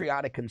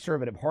patriotic,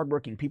 conservative,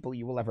 hardworking people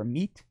you will ever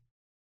meet.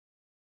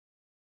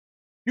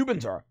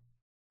 Cubans are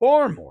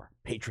far more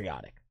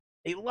patriotic.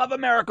 They love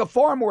America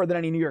far more than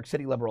any New York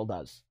City liberal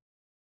does.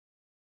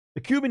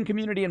 The Cuban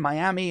community in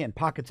Miami and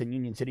pockets in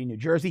Union City, New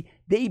Jersey,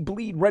 they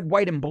bleed red,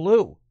 white, and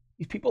blue.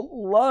 These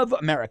people love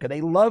America. They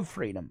love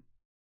freedom.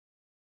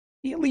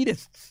 The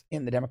elitists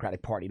in the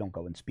Democratic Party don't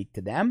go and speak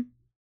to them.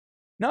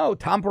 No,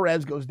 Tom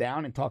Perez goes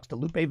down and talks to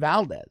Lupe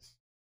Valdez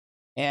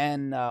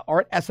and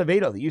Art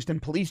Acevedo, the Houston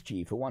police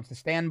chief, who wants to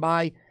stand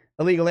by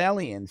illegal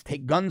aliens,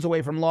 take guns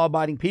away from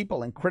law-abiding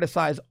people, and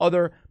criticize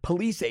other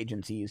police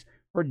agencies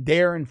for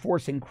dare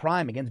enforcing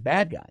crime against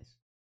bad guys.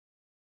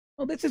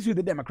 Well, this is who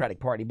the Democratic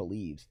Party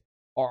believes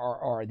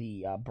are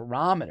the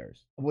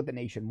barometers of what the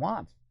nation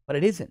wants. But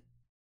it isn't.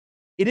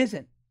 It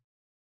isn't.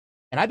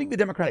 And I think the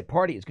Democratic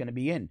Party is going to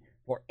be in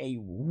for a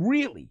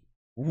really,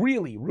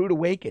 really rude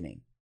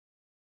awakening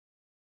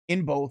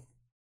in both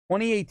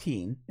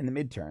 2018 in the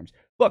midterms.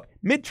 Look,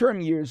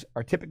 midterm years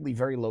are typically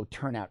very low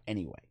turnout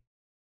anyway.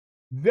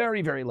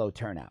 Very, very low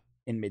turnout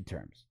in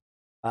midterms.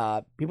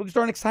 People just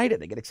aren't excited.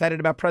 They get excited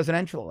about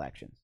presidential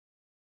elections.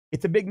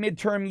 It's a big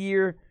midterm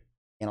year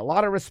in a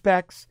lot of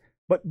respects,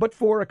 but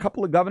for a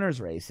couple of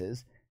governor's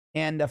races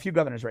and a few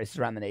governor's races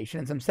around the nation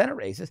and some Senate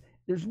races,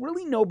 there's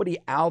really nobody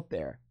out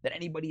there that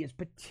anybody is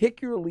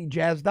particularly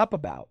jazzed up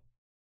about.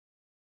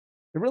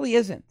 There really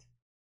isn't.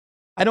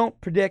 I don't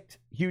predict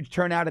huge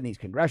turnout in these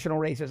congressional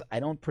races. I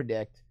don't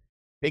predict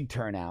big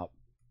turnout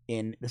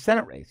in the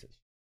Senate races.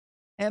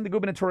 And the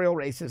gubernatorial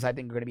races, I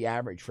think, are going to be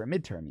average for a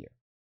midterm year.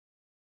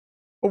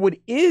 But what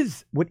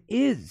is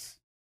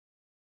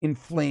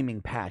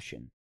inflaming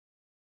passion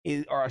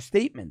are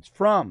statements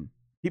from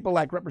people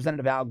like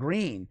Representative Al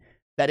Green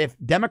that if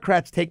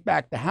Democrats take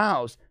back the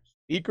House,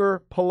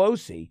 Speaker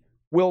Pelosi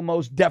will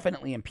most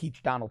definitely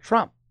impeach Donald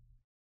Trump.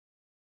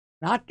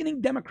 Not getting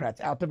Democrats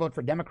out to vote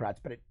for Democrats,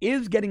 but it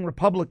is getting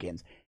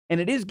Republicans, and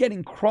it is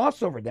getting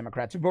crossover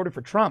Democrats who voted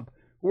for Trump,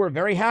 who are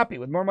very happy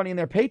with more money in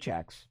their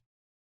paychecks.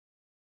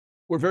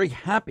 We're very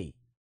happy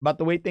about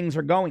the way things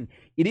are going.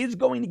 It is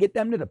going to get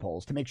them to the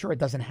polls to make sure it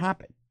doesn't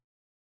happen.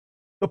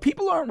 So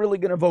people aren't really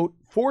going to vote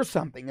for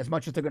something as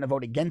much as they're going to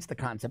vote against the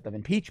concept of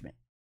impeachment.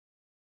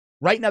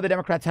 Right now, the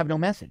Democrats have no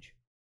message.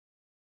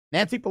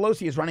 Nancy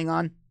Pelosi is running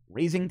on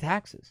raising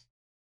taxes.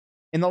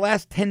 In the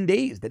last 10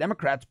 days, the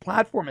Democrats'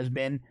 platform has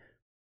been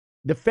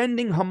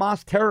defending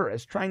Hamas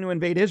terrorists trying to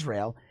invade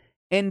Israel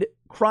and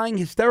crying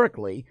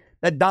hysterically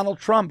that Donald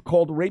Trump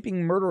called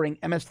raping, murdering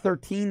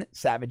MS-13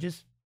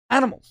 savages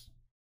animals.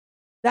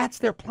 That's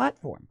their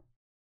platform.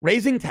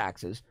 Raising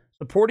taxes,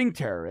 supporting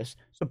terrorists,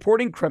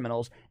 supporting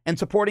criminals, and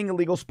supporting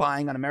illegal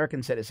spying on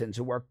American citizens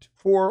who worked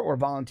for or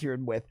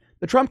volunteered with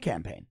the Trump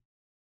campaign.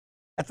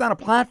 That's not a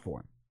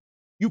platform.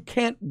 You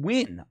can't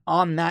win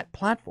on that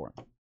platform.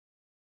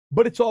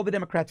 But it's all the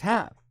Democrats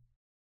have.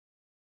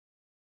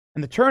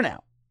 And the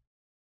turnout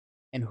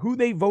and who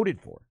they voted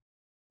for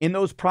in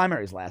those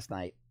primaries last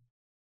night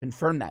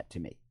confirmed that to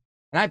me.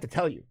 And I have to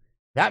tell you,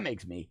 that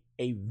makes me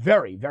a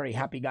very, very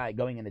happy guy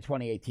going into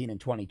 2018 and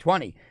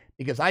 2020,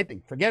 because I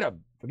think forget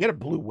a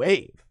blue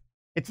wave.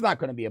 It's not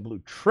going to be a blue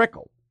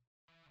trickle.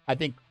 I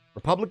think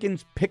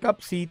Republicans pick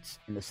up seats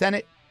in the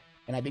Senate,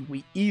 and I think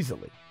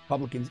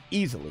Republicans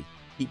easily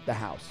keep the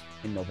House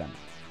in November.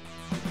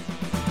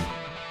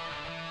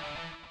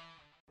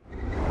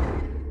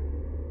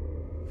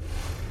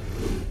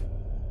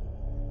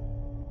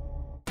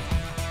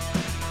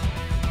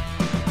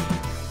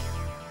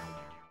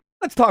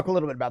 Let's talk a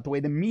little bit about the way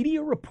the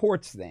media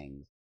reports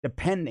things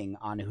depending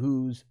on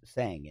who's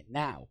saying it.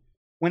 Now,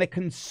 when a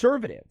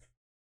conservative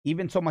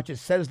even so much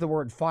as says the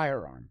word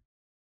firearm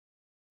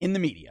in the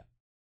media,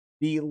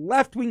 the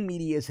left-wing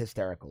media is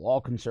hysterical.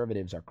 All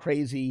conservatives are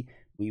crazy.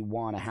 We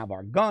want to have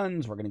our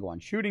guns. We're going to go on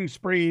shooting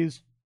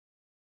sprees.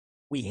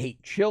 We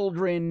hate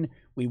children.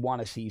 We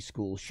want to see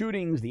school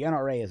shootings. The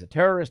NRA is a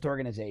terrorist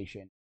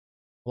organization.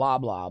 Blah,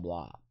 blah,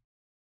 blah.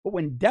 But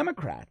when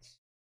Democrats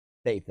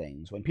say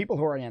things, when people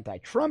who are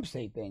anti-Trump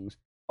say things,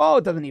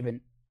 it doesn't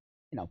even,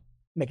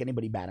 make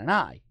anybody bat an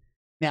eye.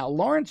 Now,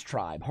 Lawrence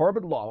Tribe,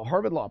 Harvard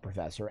Law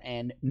professor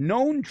and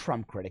known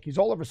Trump critic, he's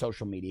all over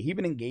social media. He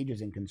even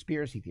engages in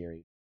conspiracy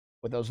theories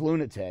with those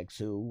lunatics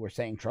who were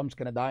saying Trump's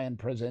going to die in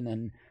prison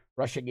and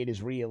Russiagate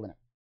is real, and it's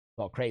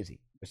all crazy.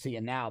 We're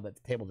seeing now that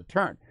the tables have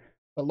turned.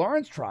 But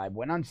Lawrence Tribe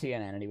went on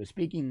CNN, and he was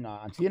speaking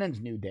on CNN's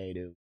New Day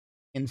to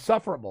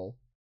insufferable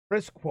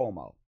Chris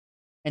Cuomo.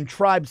 And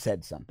Tribe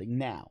said something.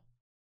 Now,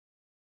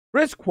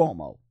 Chris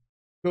Cuomo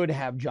could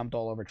have jumped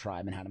all over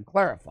Tribe and had him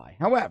clarify.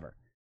 However,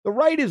 the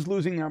right is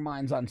losing their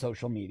minds on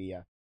social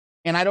media,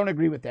 and I don't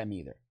agree with them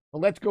either. But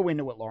let's go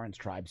into what Lawrence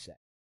Tribe said.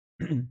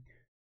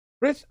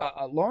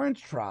 Lawrence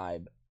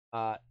Tribe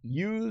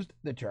used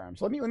the term.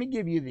 So let me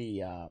give you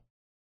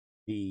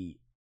the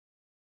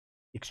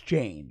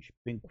exchange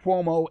between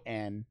Cuomo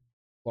and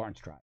Lawrence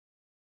Tribe.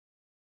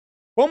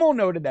 Cuomo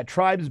noted that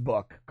Tribe's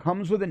book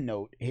comes with a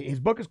note. His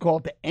book is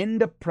called "To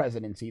End a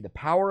Presidency: The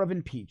Power of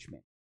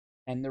Impeachment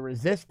and the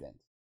Resistance."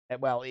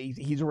 Well,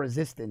 he's a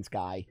resistance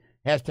guy.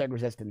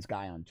 #resistance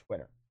guy on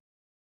Twitter.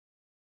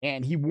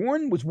 And he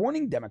was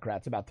warning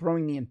Democrats about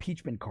throwing the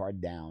impeachment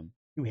card down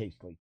too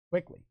hastily,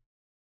 quickly.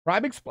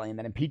 Tribe explained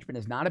that impeachment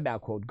is not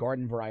about, quote,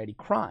 garden variety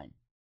crime,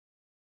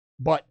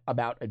 but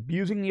about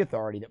abusing the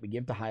authority that we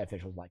give to high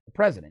officials like the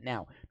president.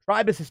 Now,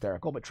 Tribe is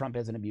hysterical, but Trump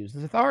hasn't abused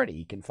his authority.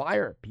 He can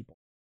fire people,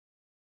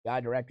 the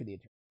FBI director, the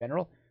attorney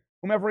general,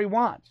 whomever he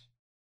wants.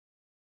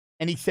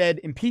 And he said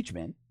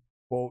impeachment,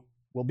 quote,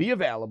 will be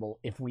available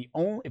if we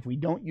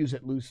don't use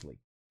it loosely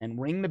and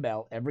ring the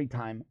bell every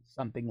time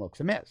something looks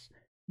amiss.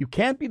 You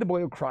can't be the boy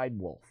who cried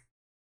wolf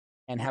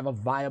and have a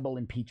viable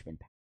impeachment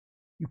path.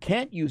 You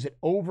can't use it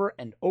over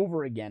and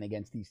over again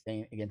against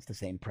the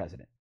same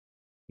president.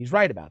 He's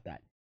right about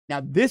that.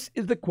 Now, this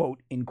is the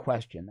quote in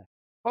question. The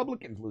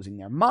Republicans losing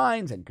their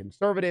minds, and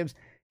conservatives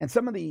and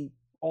some of the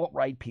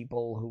alt-right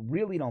people who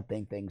really don't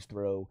think things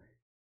through,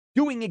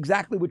 doing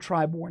exactly what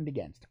Tribe warned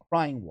against,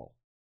 crying wolf.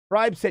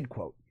 Tribe said,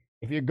 quote,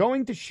 if you're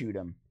going to shoot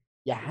him,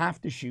 you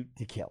have to shoot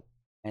to kill,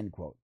 end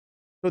quote.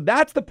 So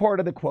that's the part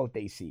of the quote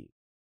they see.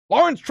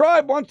 Lawrence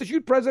Tribe wants to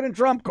shoot President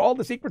Trump. Called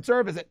the Secret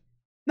Service.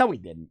 No, he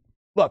didn't.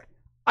 Look,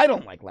 I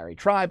don't like Larry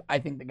Tribe. I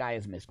think the guy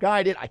is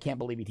misguided. I can't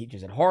believe he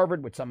teaches at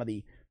Harvard with some of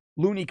the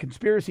loony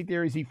conspiracy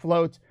theories he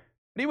floats.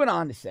 But he went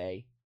on to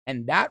say,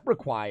 and that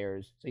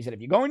requires, so he said, if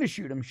you're going to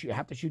shoot him, you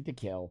have to shoot to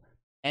kill.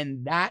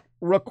 And that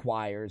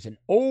requires an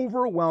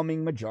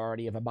overwhelming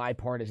majority of a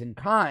bipartisan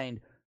kind.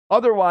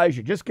 Otherwise,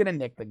 you're just going to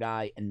nick the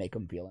guy and make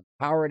him feel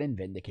empowered and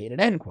vindicated,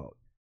 end quote.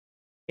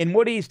 And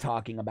what he's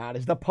talking about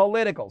is the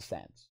political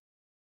sense.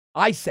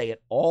 I say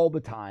it all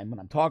the time when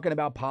I'm talking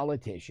about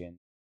politicians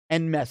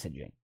and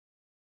messaging.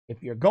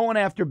 If you're going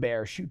after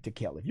bear, shoot to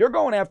kill. If you're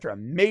going after a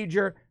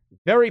major,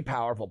 very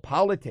powerful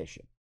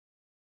politician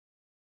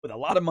with a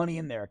lot of money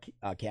in their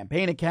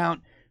campaign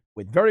account,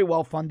 with very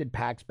well-funded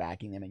PACs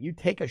backing them, and you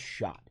take a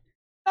shot,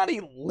 not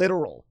a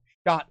literal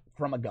shot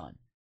from a gun,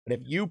 but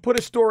if you put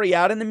a story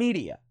out in the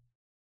media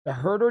to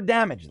hurt or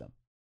damage them,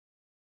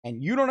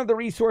 and you don't have the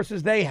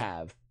resources they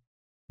have,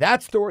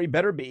 that story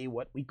better be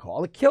what we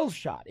call a kill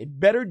shot. It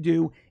better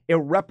do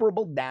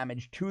irreparable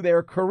damage to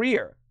their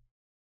career.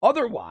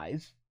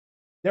 Otherwise,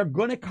 they're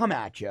going to come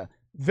at you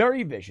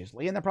very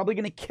viciously, and they're probably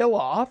going to kill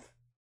off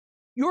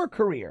your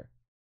career.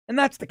 And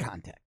that's the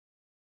context.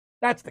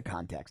 That's the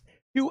context.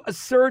 To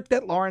assert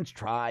that Lawrence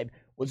Tribe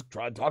was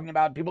talking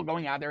about people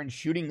going out there and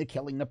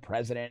killing the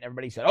president.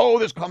 Everybody said, oh,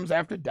 this comes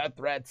after death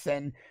threats,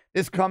 and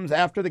this comes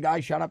after the guy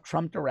shot up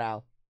Trump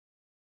Doral.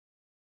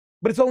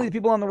 But it's only the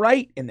people on the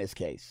right in this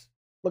case.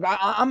 Look,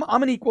 I'm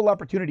an equal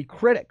opportunity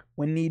critic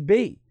when need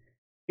be.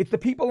 It's the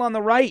people on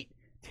the right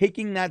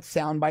taking that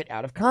soundbite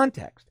out of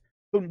context.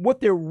 But what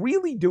they're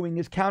really doing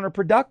is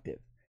counterproductive.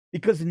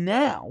 Because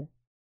now,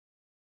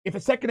 if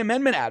a Second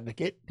Amendment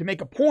advocate, to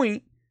make a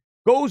point,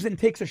 goes and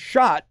takes a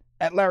shot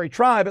at Larry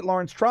Tribe, at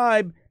Lawrence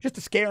Tribe, just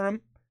to scare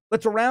him,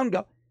 lets a round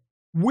go,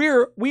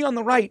 we on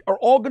the right are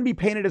all going to be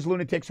painted as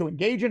lunatics who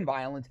engage in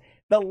violence.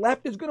 The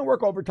left is going to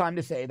work overtime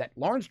to say that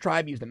Lawrence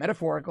Tribe used a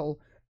metaphorical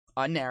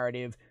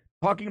narrative,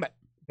 talking about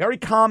very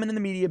common in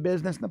the media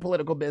business and the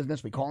political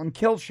business. We call them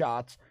kill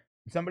shots.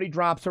 Somebody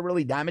drops a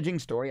really damaging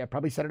story. I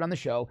probably said it on the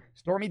show.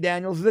 Stormy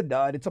Daniels is a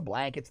dud. It's a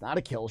blank. It's not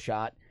a kill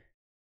shot.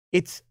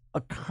 It's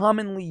a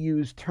commonly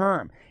used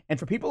term. And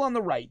for people on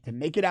the right to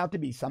make it out to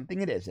be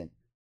something it isn't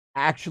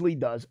actually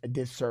does a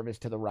disservice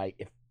to the right.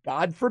 If,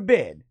 God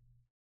forbid,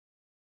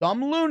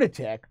 some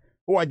lunatic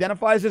who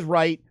identifies as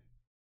right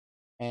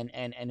and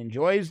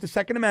enjoys the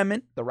Second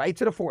Amendment, the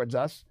rights it affords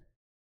us,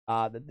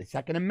 the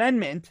Second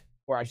Amendment,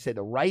 or I should say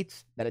the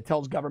rights that it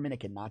tells government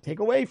it cannot take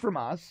away from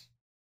us,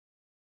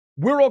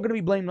 we're all going to be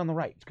blamed on the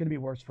right. It's going to be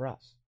worse for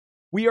us.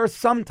 We are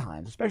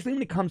sometimes, especially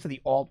when it comes to the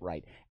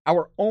alt-right,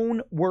 our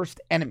own worst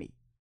enemy.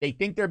 They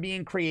think they're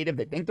being creative.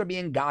 They think they're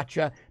being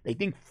gotcha. They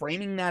think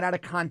framing that out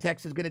of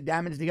context is going to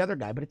damage the other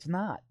guy, but it's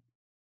not.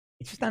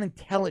 It's just not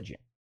intelligent.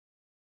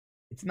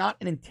 It's not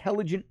an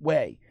intelligent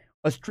way,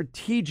 a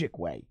strategic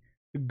way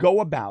to go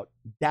about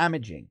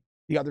damaging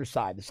the other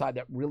side, the side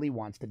that really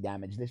wants to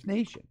damage this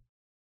nation.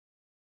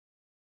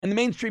 And the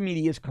mainstream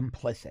media is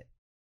complicit.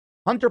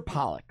 Hunter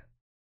Pollock.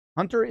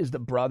 Hunter is the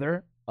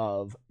brother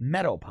of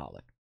Meadow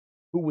Pollock,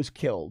 who was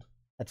killed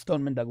at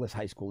Stoneman Douglas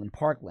High School in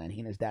Parkland. He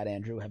and his dad,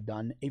 Andrew, have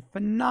done a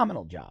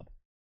phenomenal job.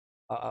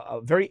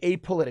 Very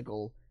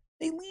apolitical.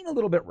 They lean a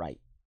little bit right,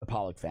 the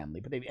Pollock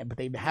family, but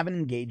they haven't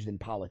engaged in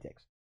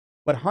politics.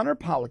 But Hunter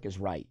Pollock is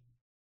right.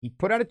 He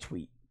put out a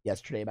tweet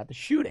yesterday about the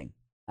shooting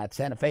at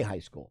Santa Fe High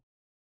School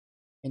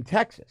in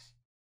Texas.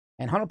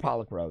 And Hunter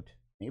Pollock wrote,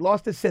 he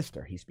lost his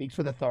sister. He speaks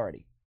with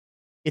authority.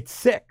 It's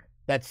sick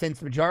that since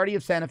the majority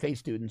of Santa Fe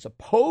students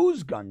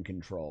oppose gun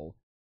control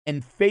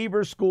and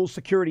favor school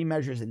security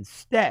measures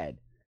instead,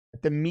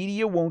 that the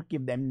media won't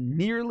give them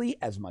nearly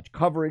as much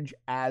coverage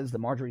as the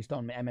Marjory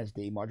Stoneman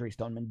MSD, Marjory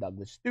Stoneman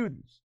Douglas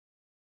students.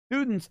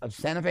 Students of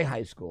Santa Fe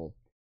High School,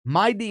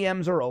 my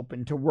DMs are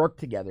open to work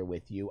together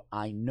with you.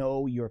 I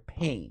know your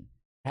pain.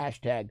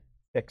 Hashtag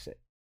fix it.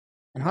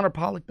 And Hunter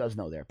Pollock does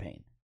know their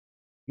pain.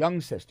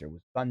 Young sister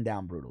was gunned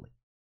down brutally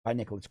by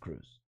Nicholas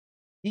Cruz.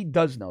 He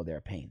does know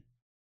their pain.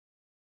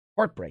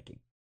 Heartbreaking.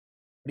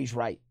 But he's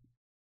right.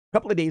 A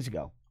couple of days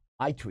ago,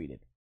 I tweeted,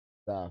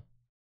 4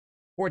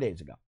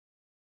 days ago.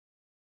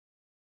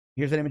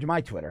 Here's an image of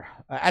my Twitter.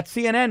 At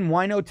CNN,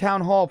 why no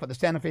town hall for the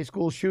Santa Fe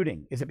school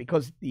shooting? Is it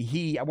because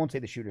I won't say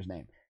the shooter's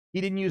name,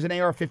 he didn't use an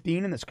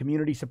AR-15 and this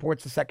community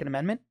supports the Second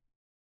Amendment?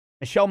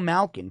 Michelle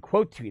Malkin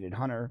quote tweeted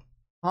Hunter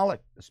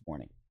Pollock this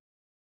morning.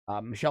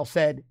 Michelle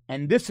said,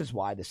 and this is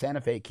why the Santa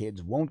Fe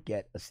kids won't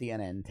get a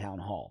CNN town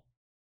hall.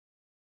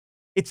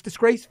 It's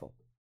disgraceful.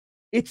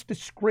 It's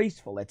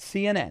disgraceful that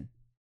CNN,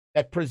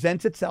 that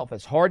presents itself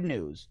as hard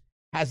news,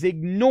 has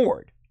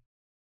ignored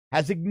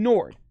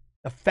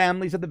the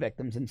families of the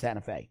victims in Santa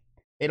Fe.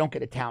 They don't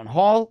get a town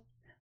hall.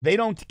 They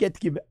don't get to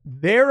give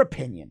their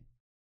opinion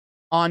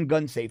on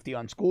gun safety,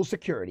 on school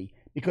security,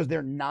 because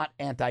they're not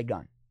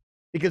anti-gun.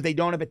 Because they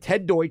don't have a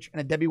Ted Deutsch and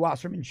a Debbie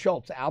Wasserman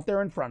Schultz out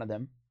there in front of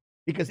them.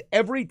 Because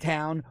every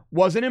town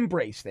wasn't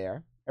embraced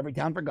there. Every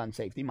Town for Gun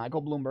Safety,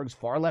 Michael Bloomberg's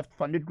far-left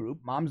funded group,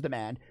 Moms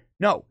Demand.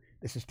 No,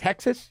 this is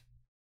Texas.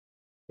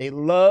 They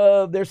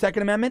love their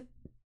Second Amendment.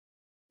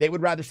 They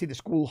would rather see the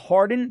school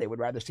hardened. They would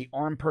rather see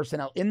armed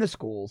personnel in the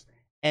schools.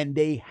 And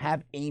they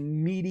have a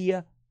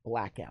media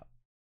blackout.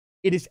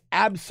 It is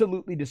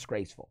absolutely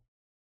disgraceful.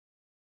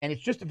 And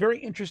it's just a very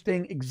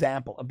interesting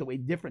example of the way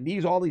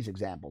different, all these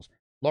examples.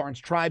 Lawrence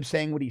Tribe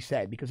saying what he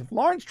said. Because if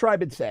Lawrence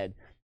Tribe had said,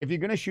 if you're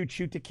going to shoot,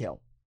 shoot to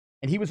kill,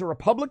 and he was a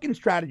Republican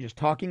strategist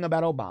talking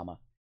about Obama,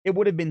 it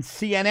would have been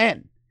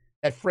CNN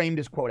that framed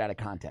his quote out of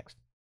context.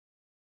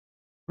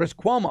 Chris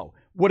Cuomo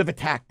would have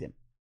attacked him.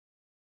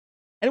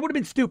 And it would have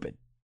been stupid.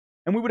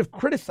 And we would have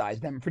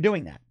criticized them for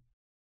doing that.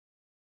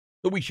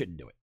 But we shouldn't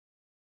do it.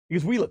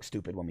 Because we look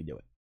stupid when we do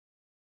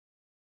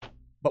it.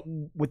 But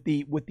what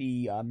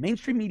the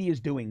mainstream media is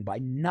doing by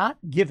not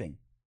giving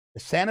the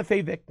Santa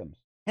Fe victims,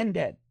 10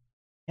 dead,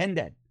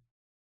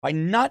 by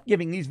not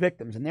giving these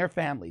victims and their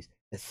families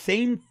the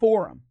same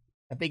forum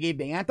that they gave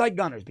the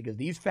anti-gunners, because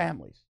these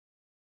families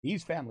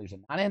are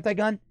not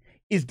anti-gun,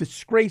 is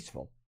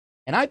disgraceful.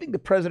 And I think the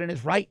president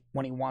is right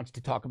when he wants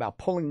to talk about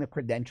pulling the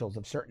credentials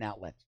of certain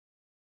outlets.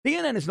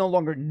 CNN is no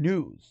longer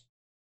news.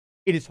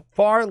 It is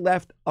far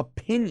left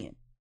opinion.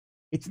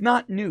 It's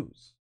not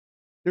news.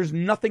 There's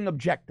nothing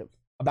objective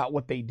about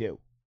what they do.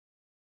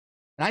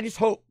 And I just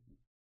hope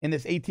in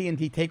this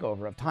AT&T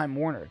takeover of Time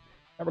Warner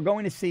that we're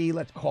going to see,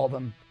 let's call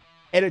them,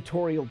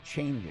 editorial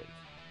changes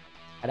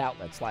at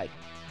outlets like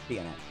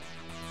CNN.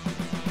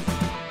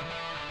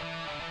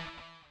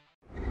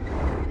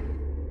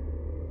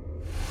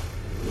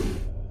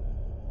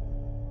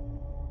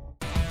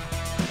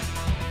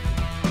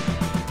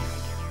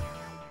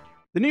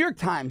 The New York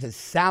Times is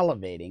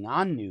salivating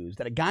on news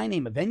that a guy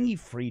named Evgeny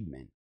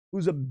Friedman,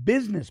 who's a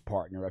business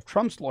partner of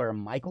Trump's lawyer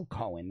Michael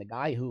Cohen, the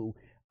guy who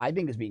I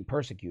think is being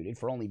persecuted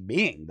for only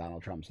being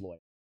Donald Trump's lawyer.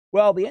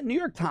 Well, the New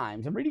York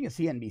Times, I'm reading a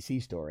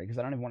CNBC story because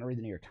I don't even want to read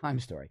the New York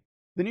Times story.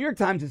 The New York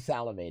Times is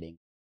salivating.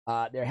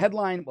 Their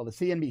headline, the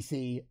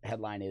CNBC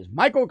headline is,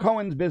 Michael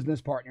Cohen's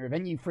business partner,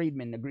 Evgeny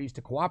Friedman, agrees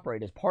to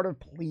cooperate as part of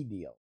plea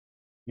deal.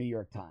 New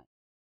York Times.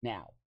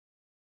 Now,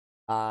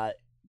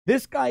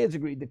 this guy has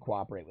agreed to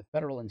cooperate with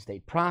federal and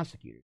state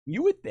prosecutors.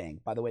 You would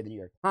think, by the way, the New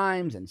York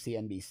Times and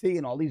CNBC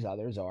and all these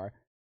others are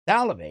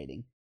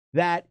salivating,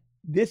 that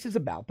this is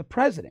about the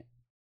president,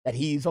 that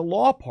he's a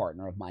law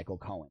partner of Michael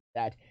Cohen,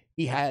 that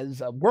he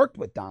has worked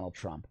with Donald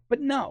Trump.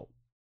 But no,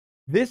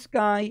 this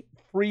guy,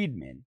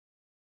 Friedman,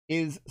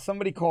 is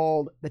somebody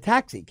called the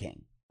Taxi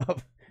King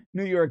of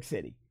New York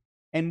City.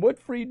 And what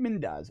Friedman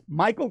does,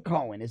 Michael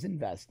Cohen is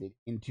invested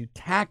into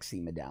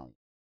taxi medallions.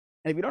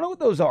 And if you don't know what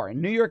those are,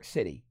 in New York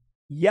City,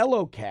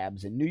 yellow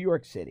cabs in New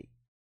York City,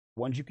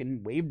 ones you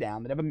can wave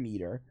down that have a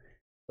meter,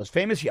 those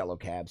famous yellow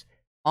cabs,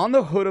 on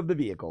the hood of the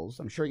vehicles,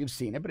 I'm sure you've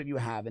seen it, but if you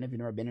haven't, if you've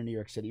never been in New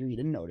York City or you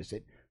didn't notice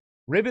it,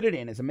 riveted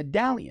in is a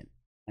medallion.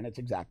 And it's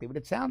exactly what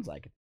it sounds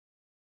like. It's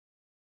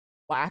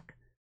black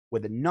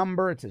with a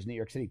number. It says New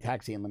York City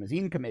Taxi and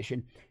Limousine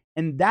Commission.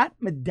 And that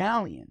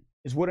medallion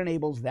is what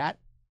enables that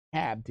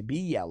cab to be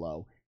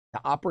yellow,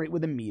 to operate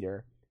with a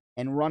meter,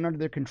 and run under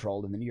their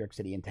control in the New York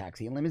City and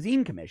Taxi and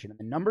Limousine Commission. And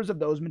the numbers of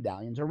those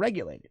medallions are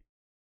regulated.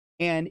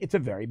 And it's a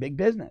very big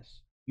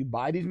business. You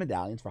buy these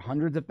medallions for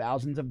hundreds of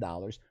thousands of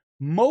dollars.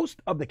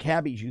 Most of the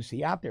cabbies you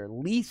see out there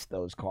lease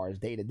those cars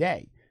day to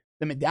day.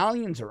 The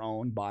medallions are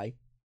owned by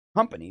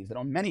companies that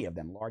own many of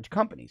them, large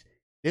companies.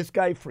 This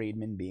guy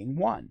Friedman being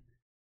one,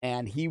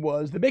 and he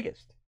was the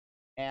biggest.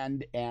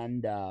 And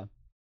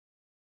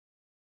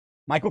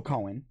Michael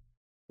Cohen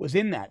was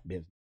in that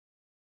business,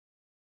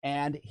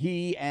 and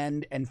he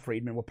and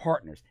Friedman were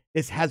partners.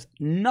 This has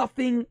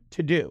nothing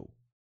to do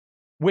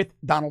with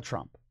Donald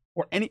Trump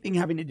or anything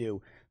having to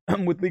do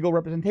with legal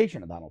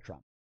representation of Donald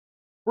Trump.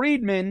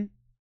 Friedman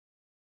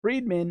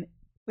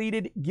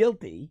pleaded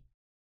guilty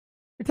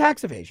to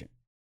tax evasion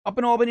up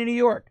in Albany, New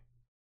York.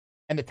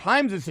 And the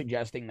Times is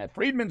suggesting that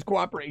Friedman's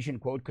cooperation,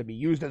 quote, could be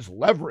used as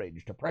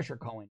leverage to pressure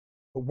Cohen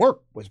to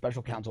work with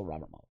special counsel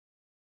Robert Mueller.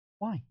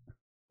 Why?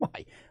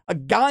 Why? A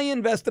guy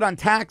invested on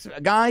tax, a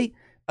guy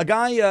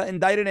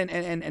indicted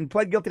and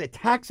pled guilty to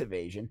tax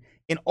evasion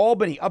in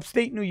Albany,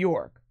 upstate New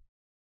York.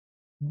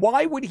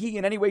 Why would he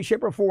in any way,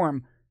 shape, or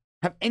form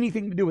have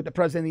anything to do with the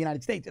president of the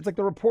United States? It's like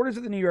the reporters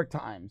of the New York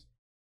Times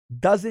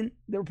don't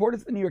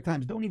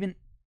even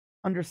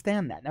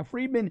understand that. Now,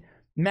 Friedman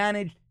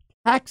managed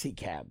taxi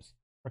cabs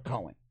for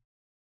Cohen.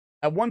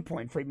 At one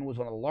point, Friedman was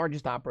one of the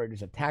largest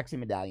operators of taxi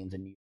medallions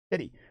in New York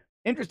City.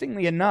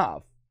 Interestingly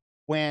enough,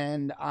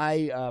 when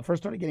I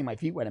first started getting my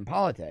feet wet in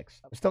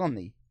politics, I was still in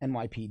the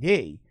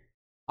NYPD,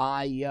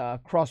 I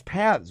crossed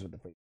paths with the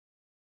Friedman.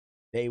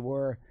 They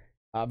were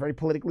very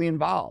politically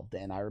involved,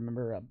 and I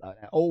remember an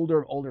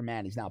older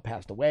man, he's now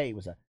passed away, he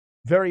was a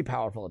very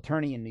powerful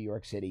attorney in New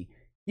York City.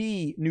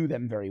 He knew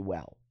them very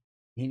well.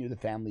 He knew the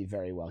family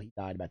very well. He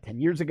died about 10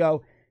 years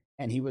ago,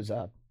 and he was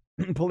a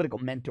political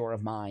mentor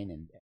of mine,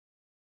 and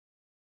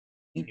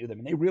he knew them,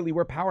 and they really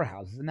were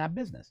powerhouses in that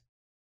business.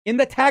 In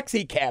the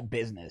taxi cab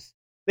business,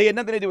 they had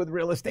nothing to do with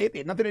real estate. They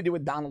had nothing to do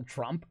with Donald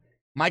Trump.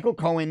 Michael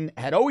Cohen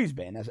had always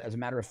been, as a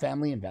matter of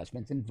family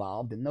investments,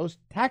 involved in those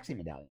taxi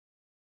medallions.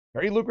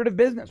 Very lucrative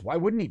business. Why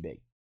wouldn't he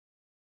be?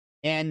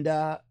 And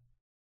the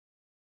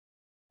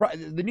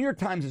New York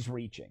Times is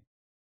reaching.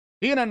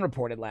 CNN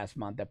reported last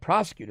month that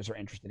prosecutors are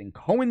interested in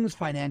Cohen's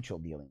financial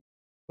dealings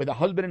with a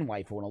husband and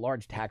wife who own a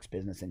large tax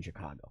business in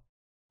Chicago.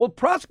 Well,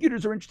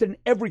 prosecutors are interested in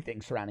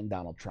everything surrounding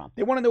Donald Trump.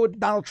 They want to know what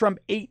Donald Trump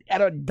ate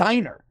at a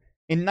diner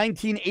in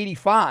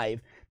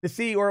 1985 to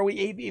see, or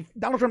if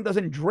Donald Trump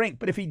doesn't drink,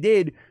 but if he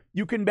did,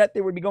 you can bet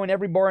they would be going to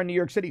every bar in New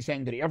York City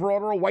saying, did he ever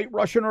order a white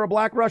Russian or a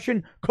black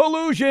Russian?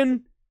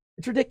 Collusion!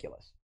 It's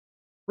ridiculous.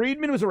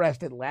 Friedman was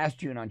arrested last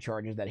June on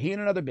charges that he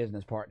and another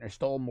business partner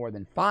stole more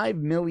than $5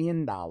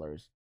 million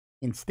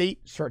in state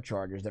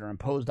surcharges that are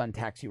imposed on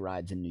taxi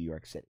rides in New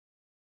York City.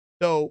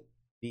 So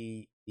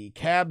the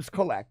cabs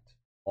collect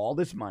all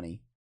this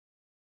money,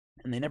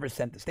 and they never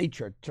sent the state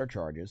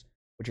surcharges,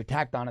 which are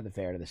tacked on to the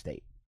fare to the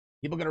state.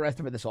 People get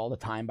arrested for this all the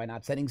time by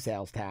not sending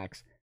sales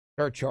tax,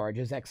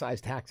 surcharges,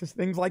 excise taxes,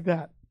 things like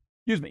that.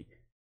 Excuse me.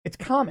 It's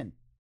common.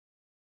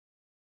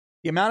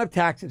 The amount of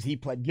taxes he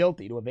pled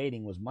guilty to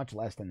evading was much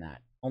less than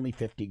that, only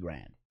 $50,000.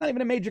 Not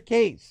even a major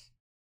case.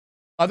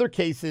 Other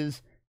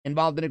cases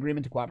involved an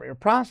agreement to cooperate with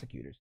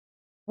prosecutors,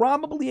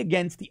 probably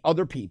against the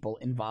other people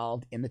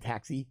involved in the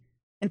taxi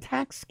and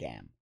tax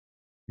scam,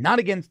 not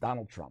against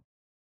Donald Trump.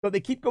 So they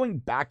keep going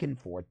back and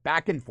forth,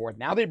 back and forth.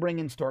 Now they bring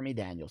in Stormy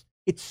Daniels.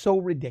 It's so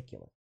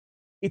ridiculous.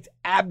 It's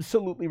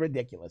absolutely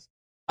ridiculous.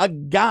 A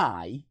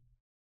guy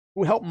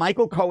who helped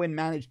Michael Cohen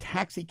manage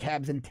taxi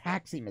cabs and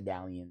taxi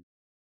medallions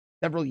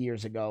several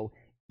years ago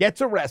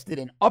gets arrested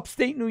in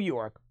upstate New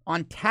York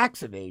on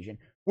tax evasion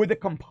with a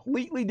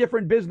completely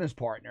different business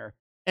partner,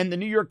 and the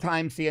New York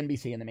Times,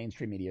 CNBC, and the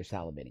mainstream media are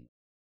salivating.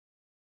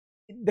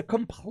 The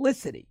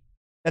complicity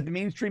that the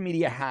mainstream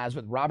media has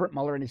with Robert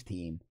Mueller and his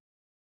team,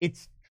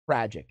 it's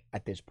tragic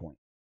at this point.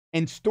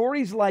 And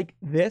stories like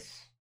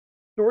this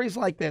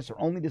are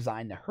only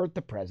designed to hurt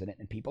the president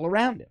and people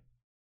around him.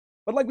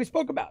 But like we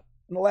spoke about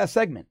in the last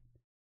segment,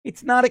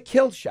 it's not a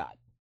kill shot.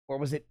 Or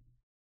was it?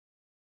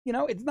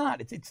 It's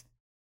not.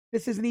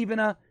 This isn't even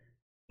a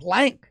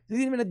blank. This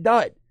isn't even a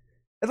dud.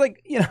 It's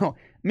like,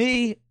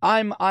 me,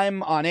 I'm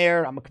on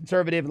air, I'm a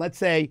conservative. Let's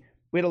say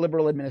we had a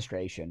liberal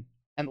administration,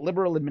 and the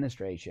liberal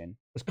administration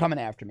was coming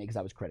after me because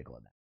I was critical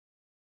of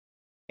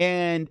that.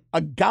 And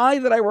a guy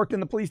that I worked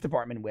in the police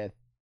department with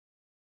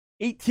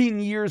 18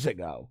 years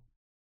ago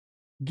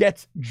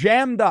gets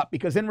jammed up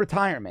because in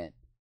retirement,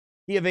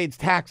 he evades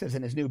taxes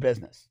in his new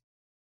business.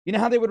 You know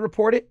how they would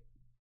report it?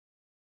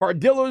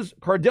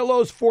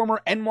 Cardillo's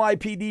former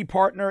NYPD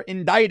partner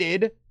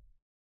indicted.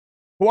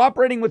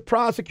 Cooperating with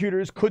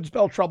prosecutors could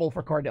spell trouble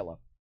for Cardillo.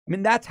 I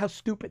mean, that's how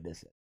stupid this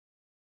is.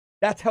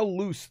 That's how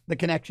loose the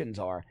connections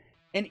are.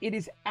 And it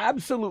is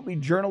absolutely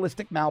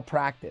journalistic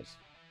malpractice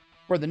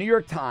for the New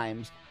York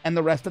Times and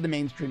the rest of the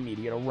mainstream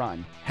media to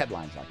run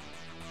headlines like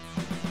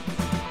this.